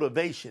life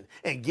motivation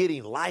and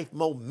getting life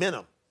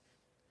momentum.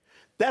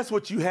 That's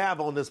what you have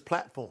on this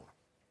platform.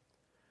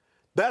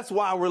 That's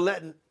why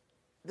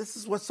this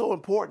is what's so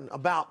important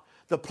about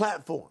the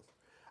platform.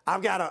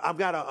 I've got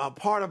a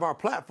part of our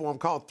platform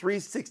called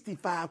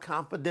 365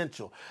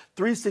 Confidential.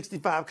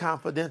 365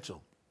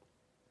 Confidential.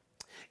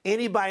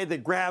 Anybody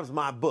that grabs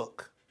my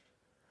book,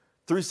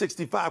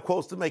 365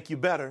 Quotes to Make You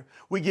Better,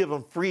 we give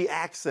them free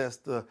access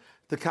to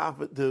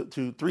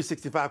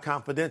 365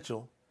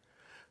 Confidential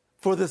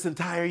for this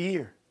entire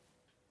year.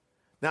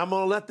 Now, I'm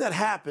going to let that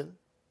happen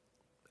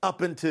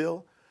up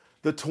until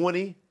the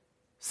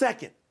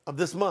 22nd of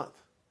this month.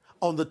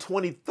 On the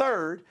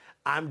 23rd,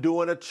 I'm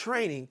doing a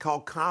training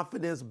called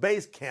Confidence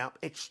Basecamp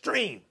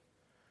Extreme.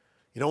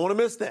 You don't want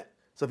to miss that.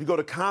 So if you go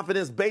to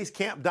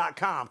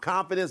confidencebasecamp.com,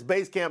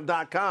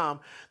 confidencebasecamp.com,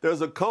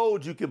 there's a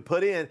code you can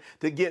put in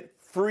to get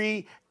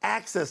free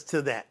access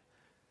to that.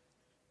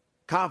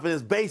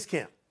 Confidence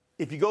Basecamp.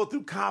 If you go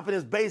through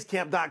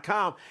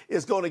confidencebasecamp.com,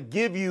 it's going to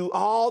give you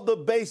all the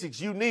basics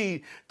you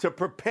need to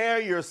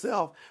prepare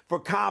yourself for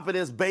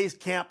Confidence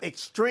Basecamp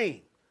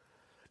Extreme.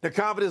 The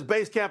Confidence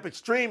Basecamp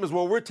Extreme is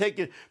where we're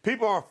taking,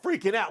 people are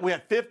freaking out. We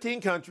had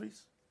 15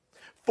 countries,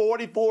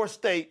 44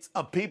 states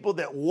of people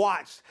that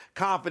watched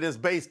Confidence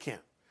Basecamp.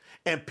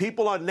 And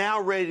people are now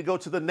ready to go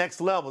to the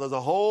next level. There's a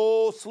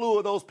whole slew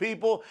of those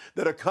people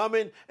that are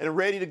coming and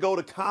ready to go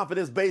to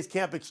Confidence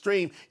Basecamp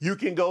Extreme. You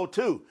can go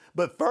too.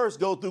 But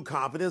first, go through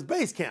Confidence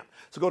Basecamp.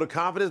 So go to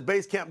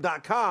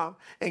confidencebasecamp.com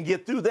and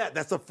get through that.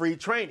 That's a free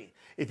training.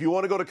 If you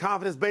want to go to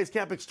Confidence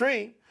Basecamp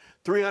Extreme,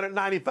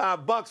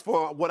 $395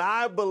 for what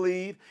I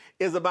believe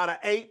is about an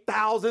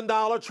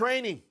 $8,000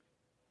 training.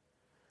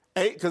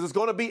 Because it's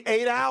going to be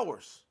 8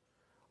 hours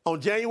on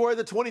January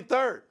the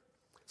 23rd.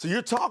 So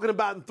you're talking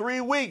about in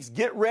 3 weeks,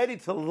 get ready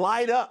to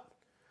light up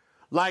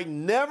like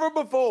never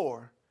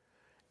before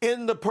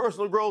in the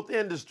personal growth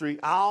industry.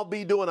 I'll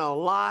be doing a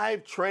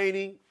live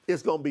training.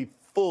 It's going to be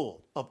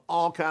full of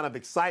all kind of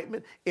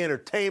excitement,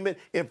 entertainment,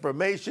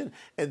 information.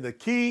 And the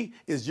key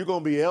is you're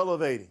going to be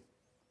elevating.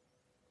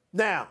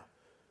 Now,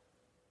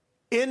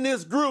 in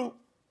this group,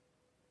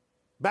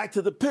 back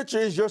to the picture,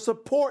 is your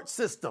support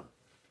system.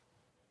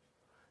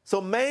 So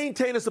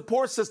maintain a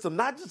support system,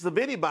 not just of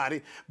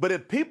anybody, but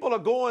if people are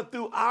going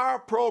through our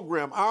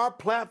program, our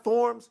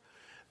platforms,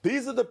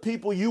 these are the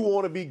people you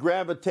want to be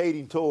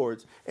gravitating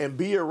towards and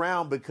be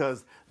around,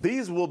 because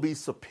these will be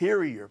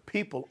superior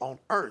people on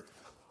earth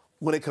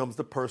when it comes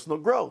to personal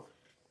growth.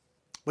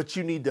 But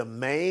you need to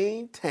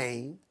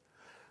maintain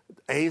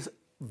a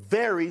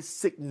very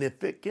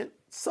significant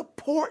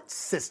support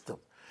system.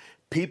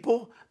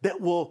 People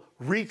that will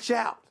reach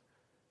out.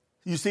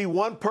 You see,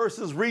 one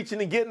person's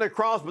reaching and getting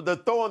across, but they're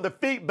throwing their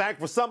feet back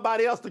for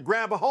somebody else to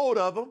grab a hold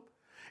of them.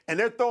 And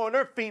they're throwing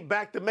their feet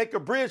back to make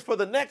a bridge for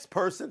the next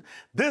person.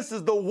 This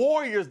is the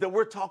warriors that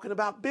we're talking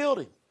about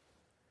building.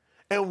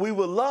 And we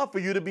would love for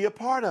you to be a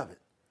part of it.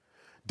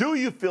 Do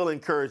you feel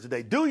encouraged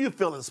today? Do you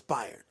feel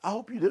inspired? I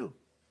hope you do.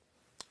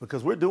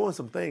 Because we're doing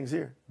some things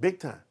here, big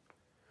time.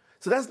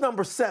 So that's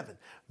number 7.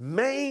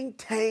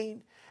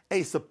 Maintain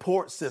a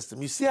support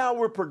system. You see how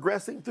we're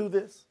progressing through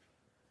this?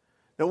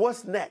 Now,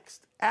 what's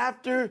next?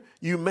 After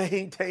you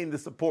maintain the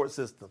support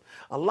system,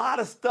 a lot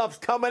of stuff's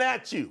coming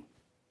at you.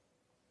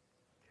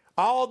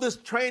 All this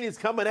training's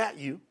coming at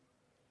you.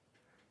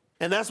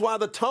 And that's why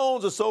the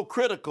tones are so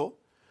critical,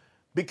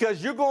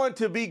 because you're going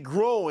to be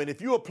growing. If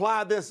you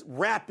apply this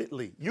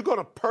rapidly, you're going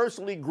to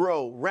personally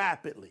grow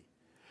rapidly.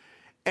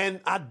 And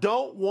I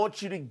don't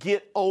want you to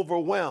get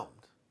overwhelmed.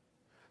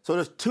 So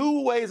there's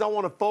 2 ways I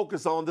want to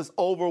focus on this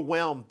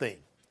overwhelmed thing.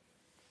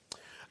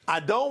 I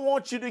don't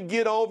want you to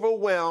get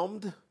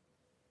overwhelmed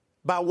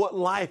by what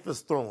life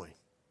is throwing.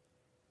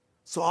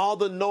 So all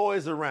the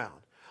noise around,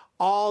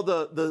 all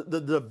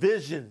the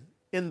division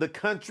in the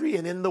country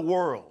and in the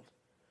world.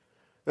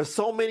 There's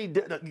so many,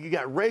 you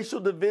got racial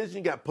division,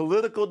 you got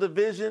political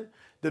division.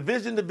 So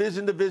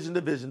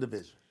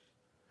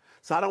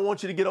I don't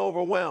want you to get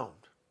overwhelmed.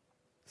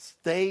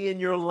 Stay in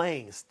your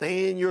lane,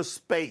 stay in your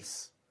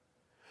space.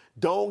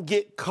 Don't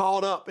get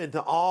caught up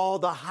into all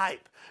the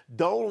hype.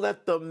 Don't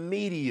let the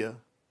media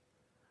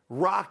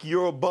rock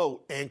your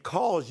boat and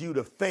cause you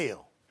to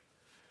fail.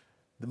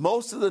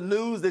 Most of the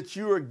news that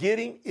you are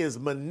getting is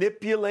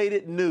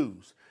manipulated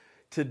news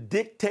to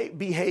dictate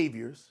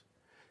behaviors,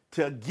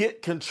 to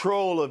get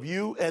control of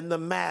you and the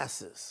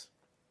masses.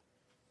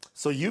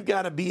 So you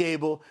got to be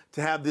able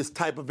to have this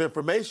type of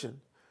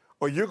information,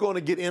 or you're going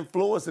to get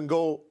influenced and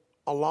go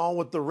along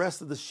with the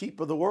rest of the sheep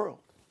of the world.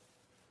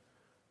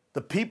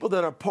 The people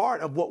that are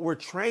part of what we're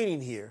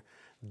training here,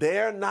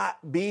 they're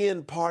not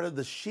being part of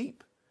the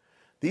sheep.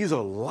 These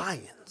are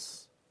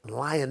lions and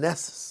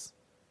lionesses.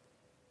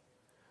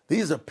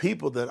 These are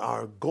people that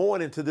are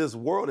going into this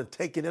world and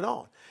taking it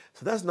on.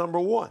 So that's number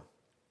 1.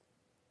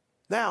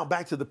 Now,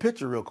 back to the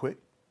picture real quick.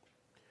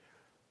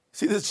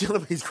 See this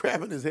gentleman, he's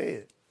grabbing his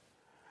head.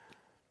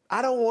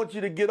 I don't want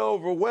you to get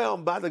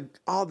overwhelmed by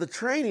all the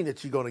training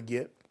that you're going to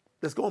get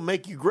that's going to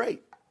make you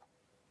great.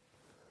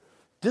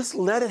 Just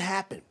let it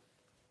happen.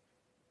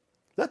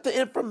 Let the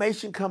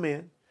information come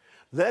in.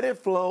 Let it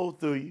flow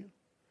through you.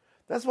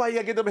 That's why you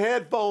gotta get them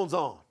headphones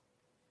on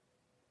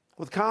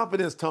with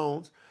confidence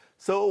tones,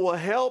 so it will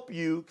help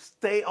you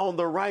stay on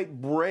the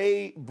right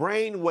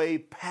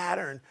brainwave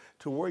pattern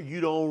to where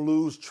you don't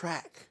lose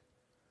track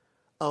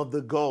of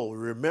the goal.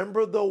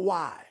 Remember the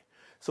why.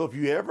 So if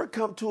you ever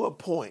come to a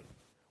point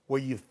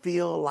where you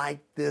feel like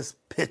this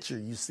picture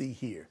you see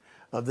here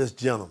of this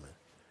gentleman,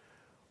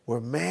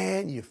 where,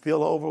 man, you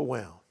feel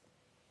overwhelmed,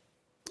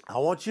 I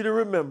want you to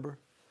remember,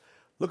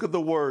 look at the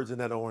words in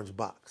that orange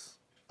box.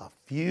 A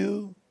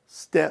few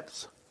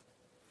steps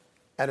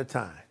at a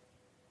time.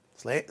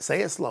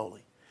 Say it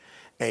slowly.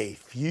 a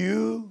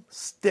few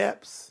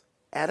steps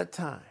at a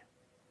time.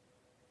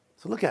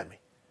 So look at me.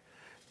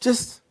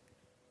 Just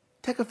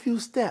take a few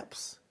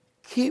steps.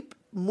 Keep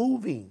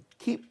moving.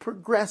 Keep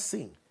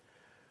progressing.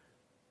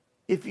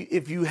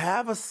 If you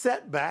have a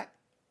setback,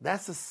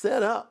 that's a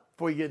setup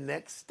for your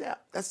next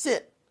step. That's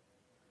it.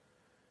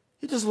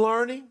 You're just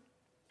learning.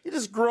 You're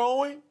just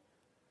growing.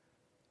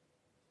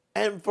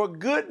 And for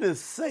goodness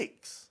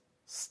sakes,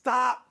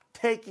 stop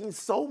taking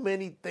so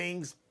many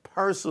things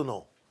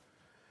personal.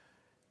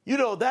 You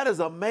know, that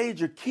is a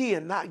major key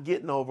in not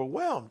getting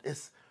overwhelmed.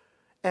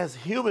 As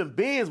human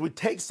beings, we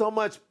take so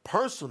much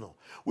personal.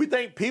 We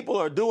think people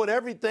are doing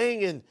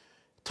everything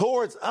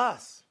towards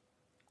us.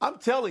 I'm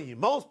telling you,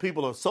 most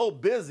people are so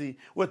busy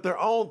with their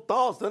own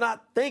thoughts, they're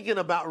not thinking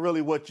about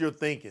really what you're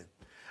thinking.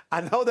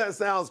 I know that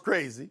sounds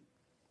crazy.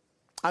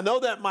 I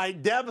know that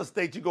might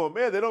devastate you going,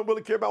 man, they don't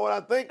really care about what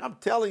I think. I'm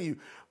telling you,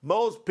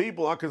 most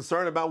people are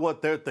concerned about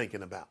what they're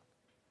thinking about.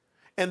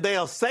 And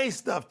they'll say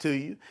stuff to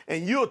you,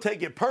 and you'll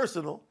take it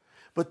personal,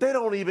 but they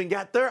don't even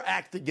got their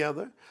act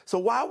together. So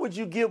why would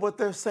you give what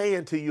they're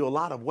saying to you a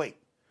lot of weight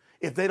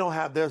if they don't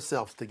have their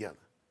selves together?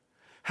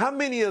 How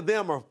many of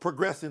them are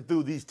progressing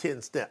through these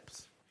 10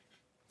 steps?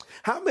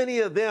 How many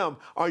of them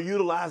are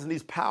utilizing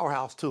these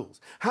powerhouse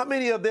tools? How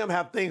many of them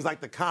have things like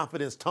the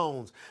confidence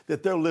tones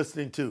that they're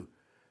listening to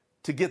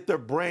get their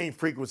brain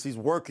frequencies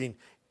working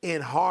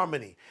in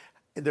harmony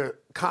in their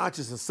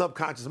conscious and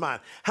subconscious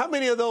mind? How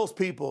many of those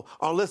people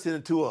are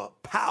listening to a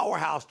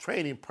powerhouse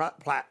training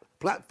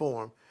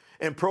platform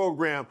and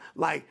program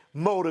like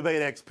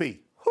Motivate XP?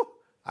 Whew,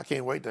 I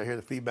can't wait to hear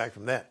the feedback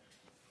from that.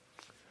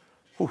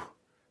 Whew.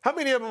 How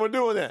many of them are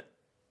doing that?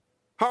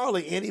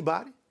 Hardly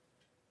anybody.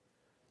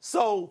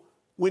 So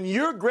when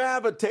you're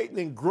gravitating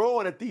and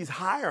growing at these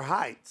higher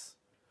heights,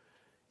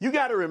 you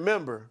got to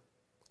remember,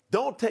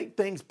 don't take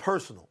things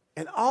personal.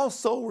 And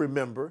also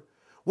remember,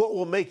 what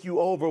will make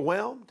you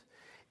overwhelmed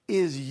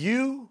is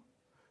you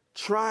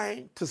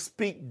trying to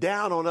speak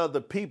down on other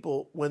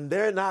people when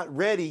they're not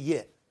ready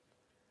yet.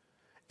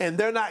 And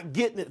they're not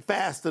getting it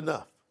fast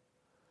enough.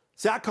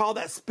 See, I call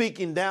that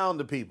speaking down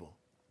to people.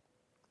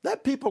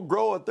 Let people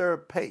grow at their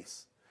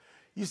pace.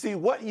 You see,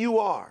 what you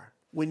are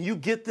when you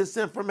get this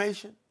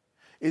information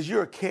is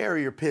you're a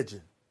carrier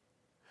pigeon.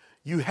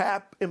 You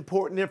have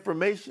important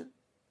information,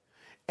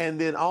 and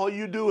then all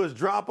you do is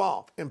drop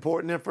off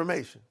important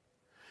information.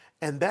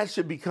 And that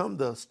should become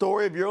the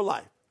story of your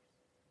life.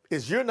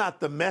 Is you're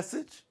not the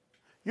message,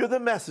 you're the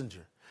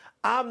messenger.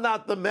 I'm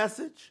not the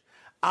message,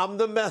 I'm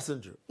the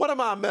messenger. What am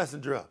I a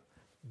messenger of?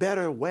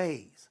 Better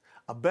ways,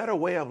 a better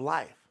way of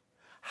life,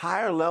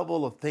 higher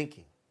level of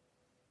thinking,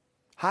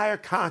 higher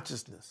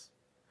consciousness,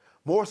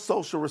 more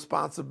social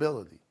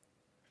responsibility.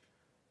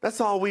 That's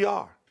all we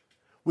are.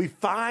 We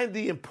find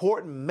the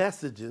important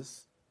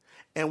messages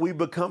and we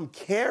become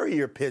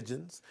carrier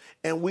pigeons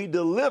and we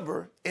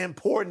deliver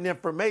important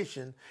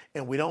information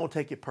and we don't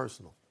take it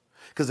personal.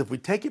 Because if we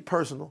take it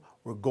personal,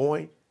 we're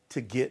going to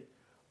get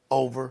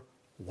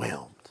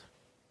overwhelmed.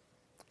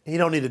 And you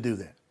don't need to do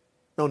that.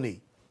 No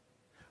need.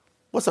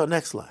 What's our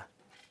next slide?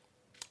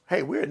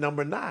 Hey, we're at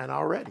number 9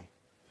 already.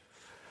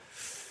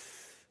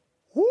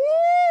 Woo!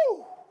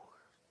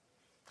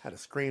 Had to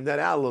scream that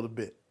out a little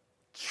bit.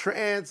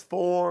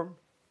 Transform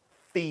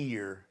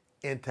fear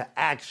into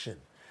action.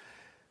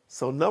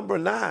 So number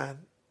 9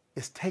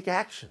 is take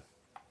action.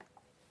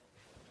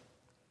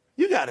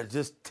 You got to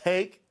just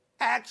take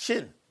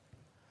action.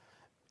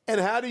 And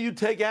how do you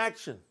take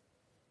action?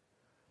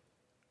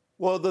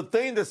 Well, the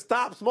thing that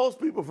stops most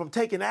people from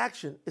taking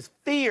action is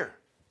fear.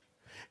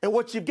 And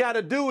what you've got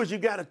to do is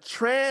you've got to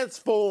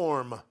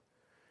transform.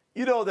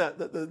 You know that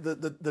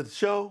the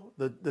show,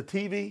 the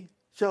TV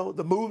show,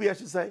 the movie, I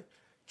should say,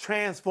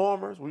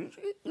 Transformers.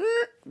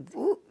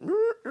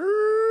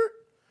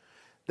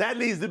 That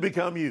needs to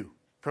become you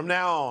from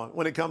now on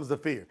when it comes to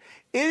fear.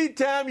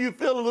 Anytime you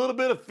feel a little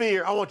bit of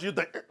fear, I want you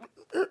to think,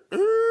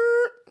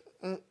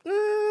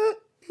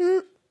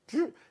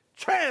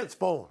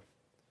 transform.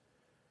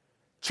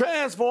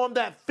 Transform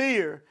that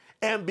fear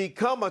and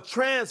become a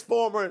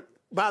transformer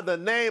by the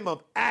name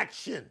of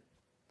action.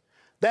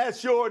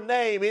 That's your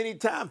name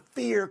anytime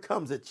fear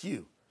comes at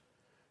you.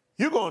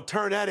 You're going to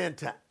turn that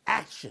into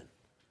action.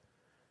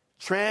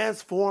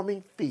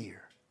 Transforming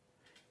fear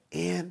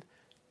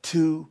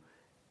into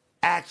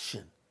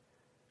action.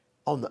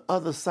 On the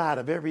other side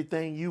of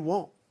everything you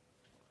want.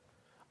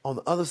 On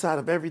the other side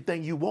of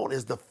everything you want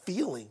is the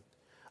feeling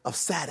of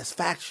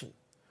satisfaction.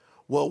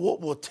 Well, what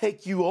will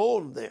take you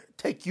on there,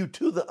 take you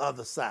to the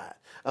other side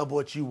of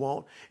what you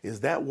want is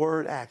that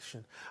word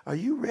action. Are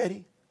you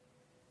ready?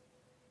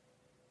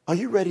 Are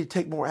you ready to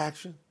take more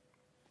action?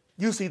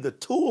 You see, the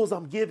tools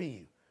I'm giving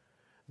you,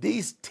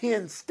 these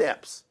 10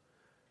 steps,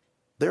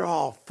 they're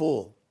all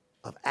full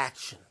of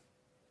action.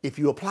 If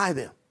you apply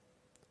them,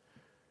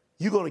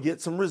 you're going to get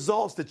some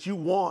results that you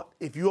want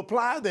if you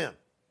apply them.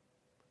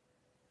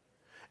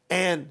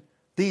 And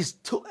these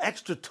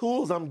extra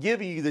tools I'm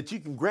giving you that you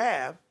can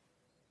grab,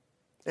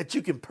 that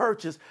you can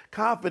purchase,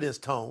 confidence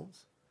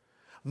tones,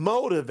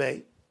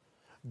 motivate,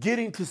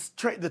 getting to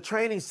the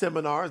training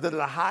seminars that are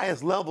the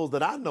highest levels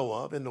that I know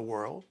of in the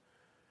world,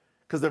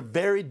 because they're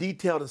very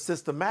detailed and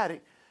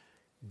systematic.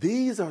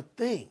 These are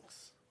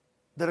things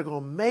that are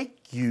going to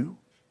make you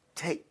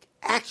take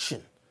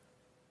action.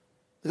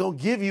 They're going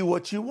to give you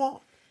what you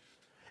want.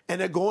 And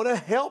they're going to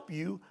help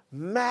you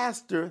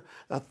master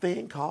a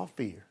thing called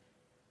fear.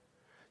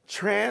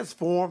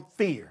 Transform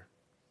fear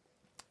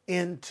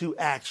into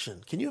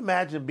action. Can you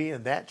imagine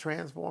being that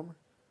transformer?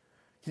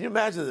 Can you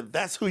imagine if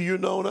that's who you're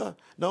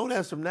known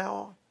as from now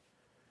on?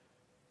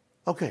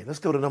 Okay, let's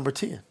go to number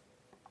 10.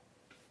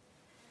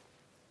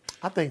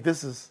 I think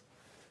this is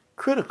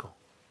critical.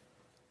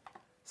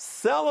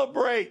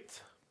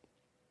 Celebrate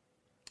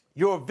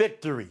your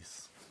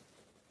victories.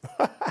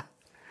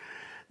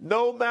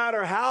 No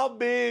matter how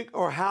big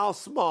or how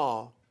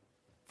small,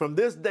 from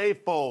this day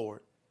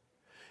forward,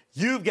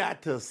 you've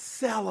got to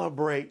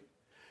celebrate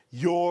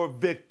your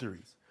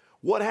victories.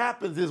 What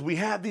happens is we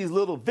have these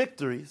little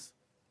victories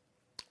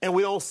and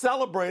we don't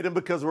celebrate them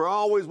because we're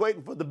always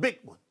waiting for the big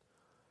one.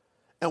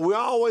 And we're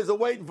always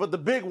waiting for the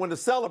big one to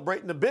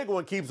celebrate, and the big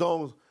one keeps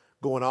on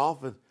going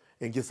off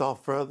and gets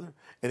off further,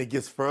 and it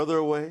gets further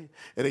away,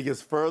 and it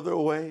gets further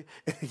away,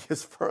 and it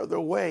gets further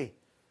away.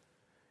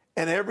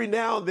 And every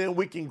now and then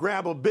we can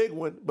grab a big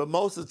one, but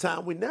most of the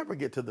time we never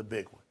get to the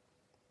big one.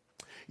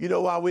 You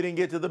know why we didn't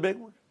get to the big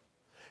one?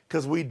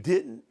 Because we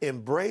didn't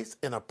embrace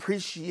and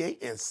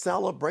appreciate and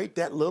celebrate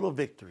that little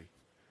victory.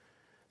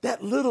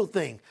 That little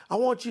thing. I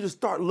want you to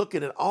start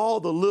looking at all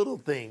the little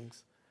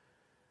things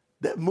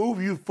that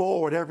move you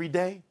forward every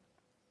day.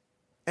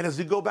 And as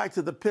you go back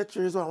to the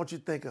picture, here's what I want you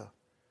to think of.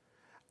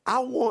 I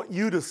want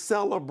you to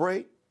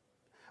celebrate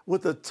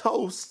with a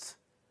toast,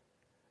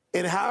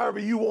 and however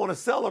you want to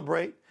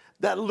celebrate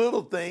that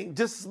little thing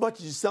just as much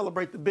as you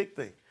celebrate the big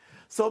thing.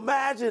 So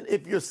imagine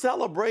if you're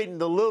celebrating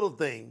the little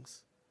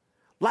things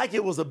like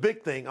it was a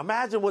big thing.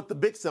 Imagine what the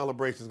big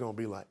celebration is going to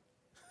be like.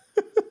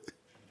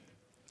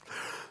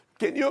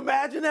 Can you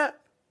imagine that?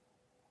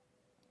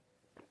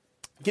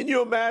 Can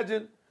you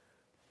imagine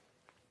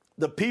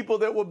the people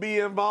that will be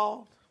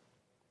involved?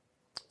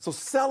 So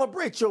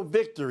celebrate your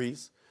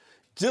victories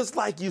just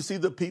like you see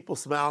the people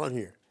smiling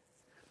here.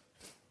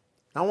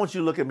 I want you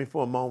to look at me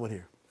for a moment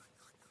here,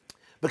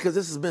 because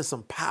this has been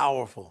some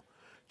powerful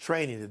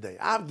training today.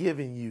 I've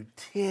given you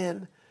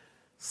 10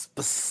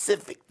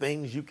 specific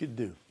things you could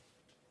do.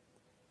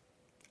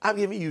 I've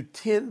given you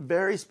 10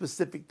 very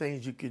specific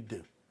things you could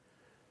do.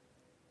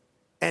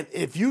 And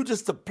if you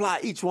just apply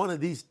each one of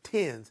these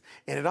 10s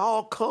and it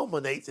all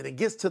culminates and it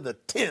gets to the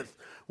 10th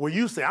where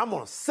you say, I'm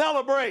going to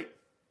celebrate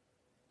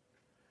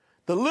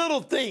the little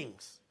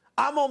things.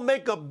 I'm going to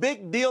make a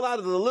big deal out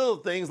of the little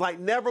things like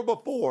never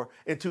before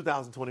in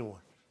 2021.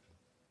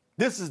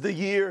 This is the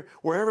year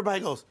where everybody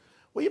goes,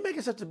 well, you're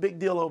making such a big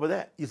deal over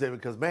that. You say,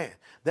 because, man,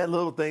 that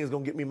little thing is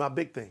going to get me my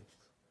big things.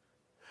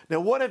 Now,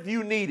 what if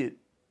you needed,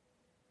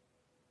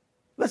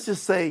 let's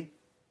just say,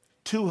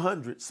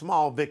 200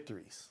 small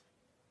victories?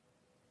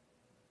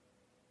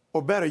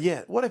 Or better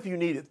yet, what if you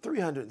needed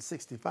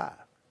 365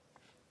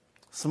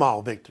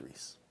 small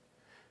victories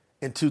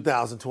in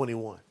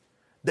 2021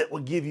 that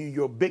would give you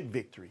your big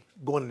victory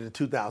going into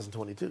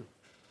 2022?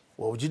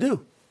 What would you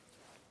do?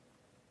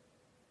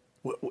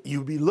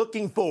 You'd be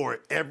looking for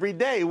it every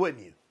day,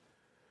 wouldn't you?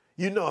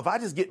 You know, if I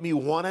just get me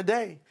one a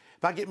day,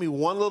 if I get me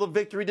one little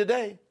victory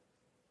today,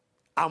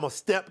 I'm a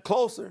step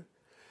closer.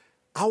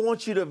 I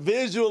want you to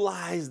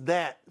visualize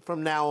that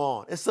from now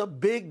on. It's a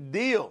big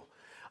deal.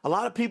 A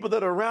lot of people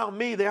that are around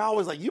me, they're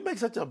always like, you make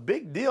such a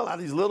big deal out of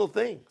these little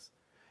things.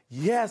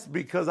 Yes,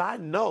 because I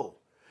know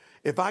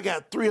if I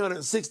got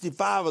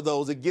 365 of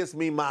those, it gets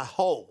me my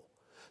whole.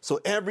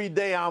 So every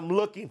day I'm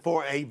looking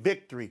for a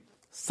victory,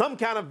 some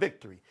kind of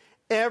victory,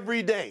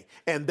 every day.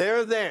 And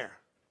they're there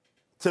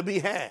to be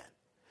had.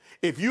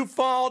 If you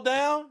fall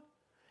down,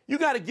 you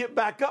got to get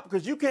back up,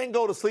 because you can't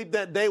go to sleep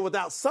that day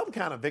without some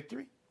kind of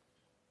victory.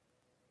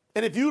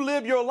 And if you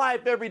live your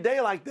life every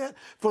day like that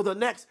for the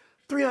next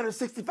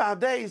 365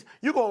 days,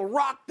 you're going to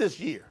rock this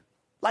year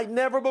like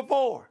never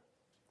before.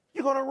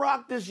 You're going to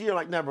rock this year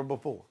like never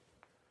before.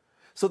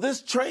 So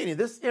this training,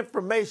 this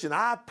information,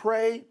 I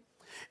pray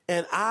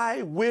and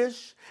I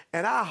wish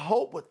and I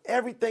hope with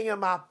everything in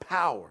my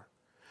power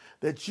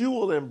that you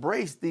will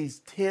embrace these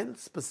 10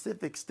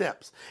 specific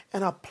steps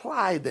and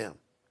apply them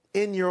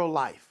in your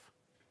life.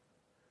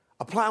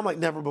 Apply them like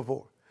never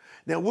before.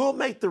 Now, we'll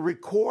make the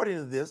recording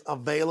of this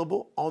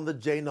available on the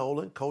Jay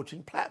Nolan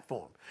coaching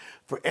platform.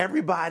 For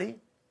everybody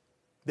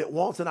that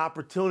wants an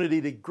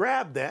opportunity to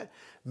grab that,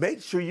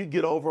 make sure you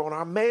get over on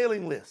our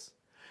mailing list,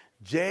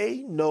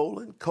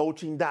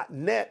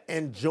 jnolancoaching.net,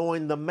 and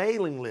join the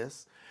mailing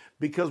list,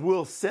 because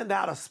we'll send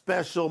out a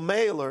special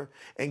mailer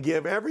and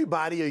give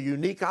everybody a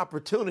unique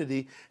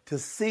opportunity to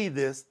see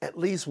this at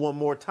least one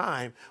more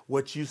time,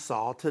 what you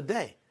saw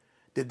today.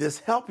 Did this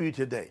help you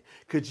today?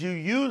 Could you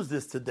use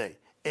this today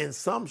in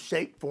some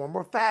shape, form,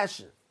 or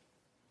fashion?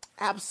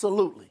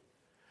 Absolutely.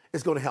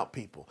 It's going to help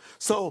people.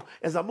 So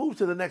as I move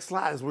to the next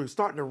slide, as we're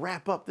starting to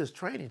wrap up this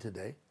training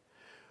today,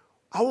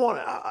 I want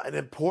an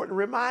important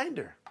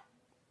reminder.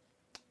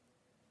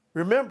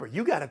 Remember,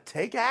 you got to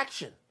take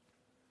action.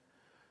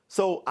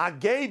 So I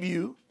gave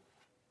you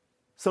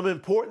some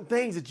important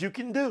things that you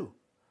can do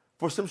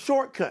for some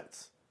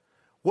shortcuts.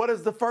 What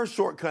is the first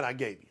shortcut I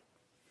gave you?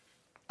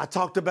 I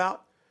talked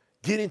about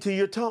getting to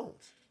your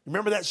tones.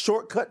 Remember that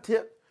shortcut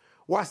tip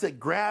where I said,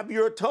 grab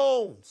your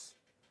tones.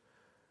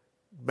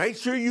 Make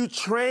sure you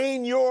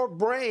train your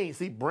brain.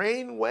 See,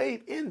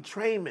 brainwave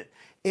entrainment.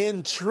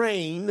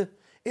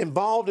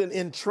 Involved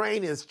in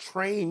train is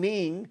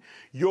training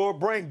your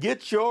brain.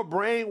 Get your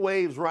brain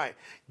waves right.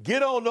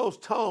 Get on those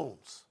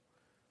tones.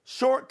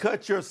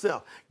 Shortcut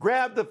yourself.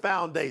 Grab the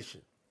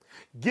foundation.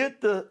 Get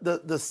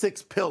the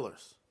 6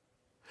 pillars.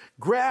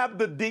 Grab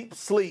the deep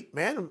sleep,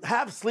 man.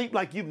 Have sleep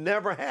like you've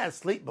never had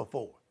sleep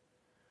before.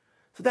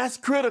 So that's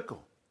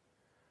critical.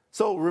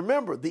 So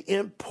remember the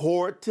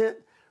important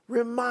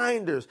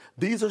reminders.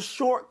 These are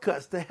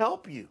shortcuts to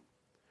help you.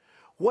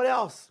 What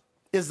else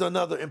is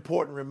another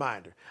important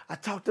reminder? I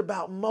talked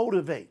about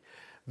motivate,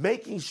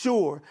 making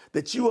sure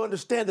that you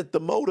understand that the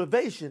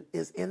motivation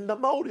is in the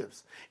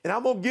motives. And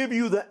I'm going to give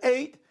you the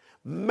 8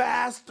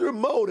 master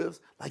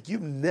motives like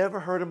you've never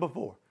heard them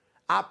before.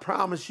 I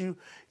promise you,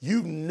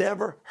 you've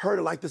never heard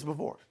it like this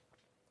before.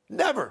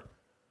 Never.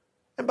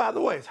 And by the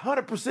way, it's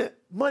 100%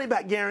 money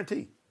back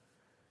guarantee.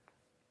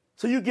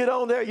 So you get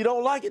on there, you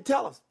don't like it,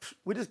 tell us.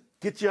 We just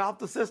get you off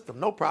the system,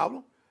 no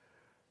problem.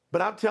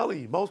 But I'm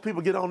telling you, most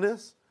people get on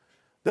this,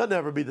 they'll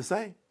never be the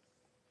same.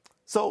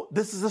 So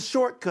this is a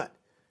shortcut.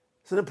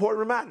 It's an important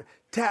reminder.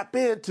 Tap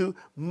into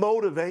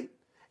Motivate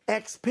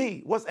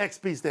XP. What's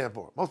XP stand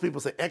for? Most people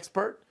say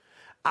expert.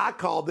 I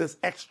call this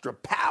extra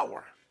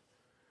power.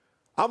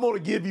 I'm going to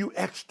give you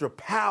extra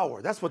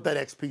power. That's what that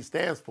XP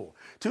stands for.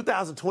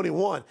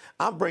 2021,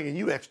 I'm bringing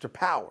you extra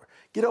power.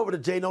 Get over to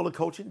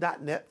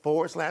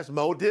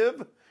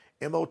jnolancoaching.net/motive,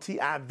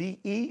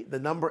 MOTIVE, the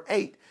number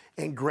 8,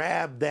 and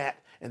grab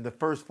that. And the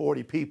first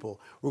 40 people,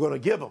 we're going to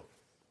give them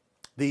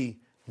the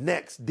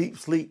next Deep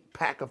Sleep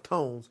pack of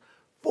tones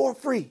for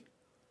free.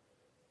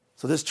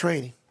 So this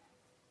training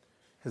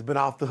has been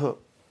off the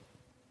hook.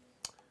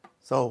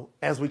 So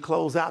as we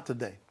close out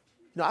today,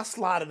 I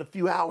slotted a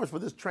few hours for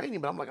this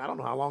training, but I'm like, I don't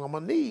know how long I'm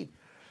going to need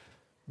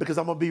because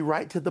I'm going to be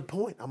right to the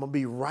point. I'm going to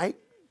be right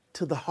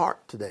to the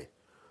heart today.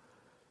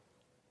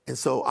 And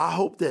so I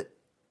hope that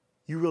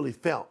you really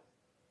felt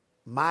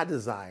my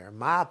desire,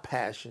 my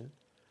passion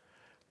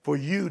for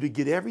you to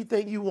get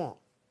everything you want.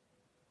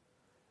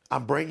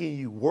 I'm bringing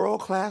you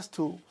world-class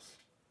tools.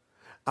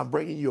 I'm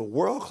bringing you a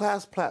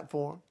world-class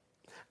platform.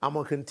 I'm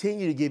going to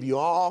continue to give you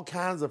all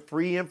kinds of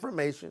free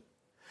information.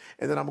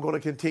 And then I'm going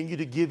to continue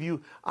to give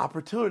you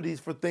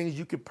opportunities for things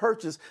you can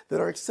purchase that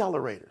are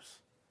accelerators.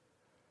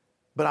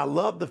 But I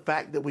love the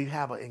fact that we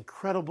have an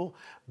incredible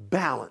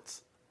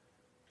balance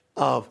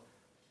of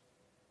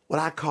what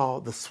I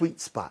call the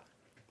sweet spot.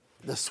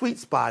 The sweet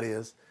spot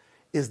is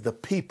the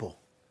people.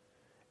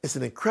 It's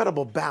an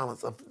incredible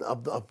balance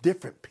of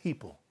different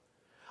people.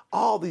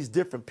 All these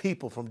different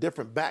people from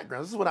different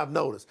backgrounds. This is what I've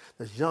noticed.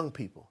 There's young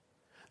people.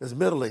 There's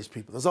middle-aged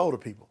people. There's older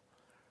people.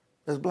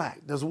 There's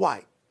black. There's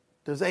white.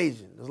 There's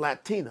Asian, there's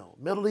Latino,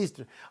 Middle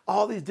Eastern.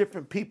 All these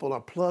different people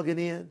are plugging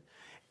in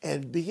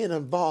and being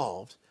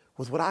involved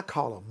with what I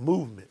call a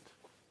movement.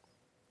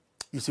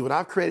 You see, what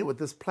I've created with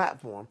this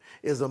platform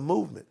is a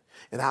movement.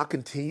 And I'll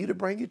continue to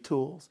bring you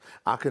tools.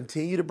 I'll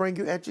continue to bring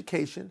you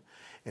education.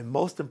 And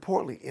most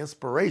importantly,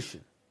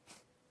 inspiration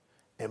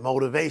and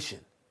motivation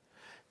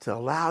to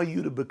allow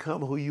you to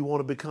become who you want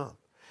to become.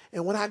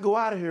 And when I go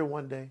out of here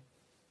one day,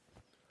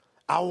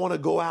 I want to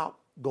go out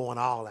going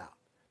all out,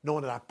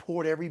 knowing that I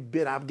poured every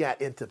bit I've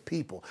got into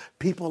people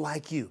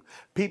like you,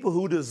 people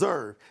who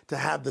deserve to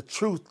have the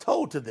truth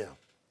told to them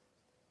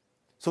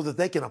so that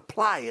they can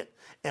apply it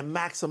and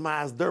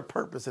maximize their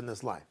purpose in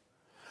this life.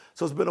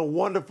 So it's been a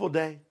wonderful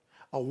day,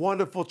 a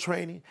wonderful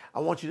training. I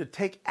want you to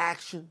take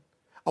action.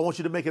 I want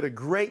you to make it a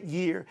great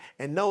year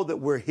and know that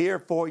we're here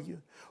for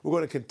you. We're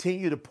going to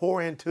continue to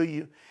pour into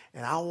you,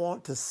 and I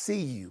want to see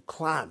you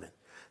climbing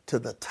to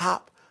the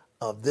top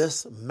of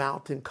this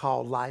mountain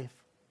called life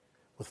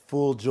with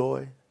full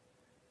joy,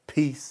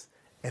 peace,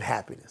 and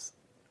happiness.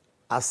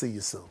 I'll see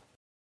you soon.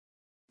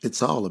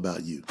 It's all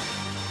about you.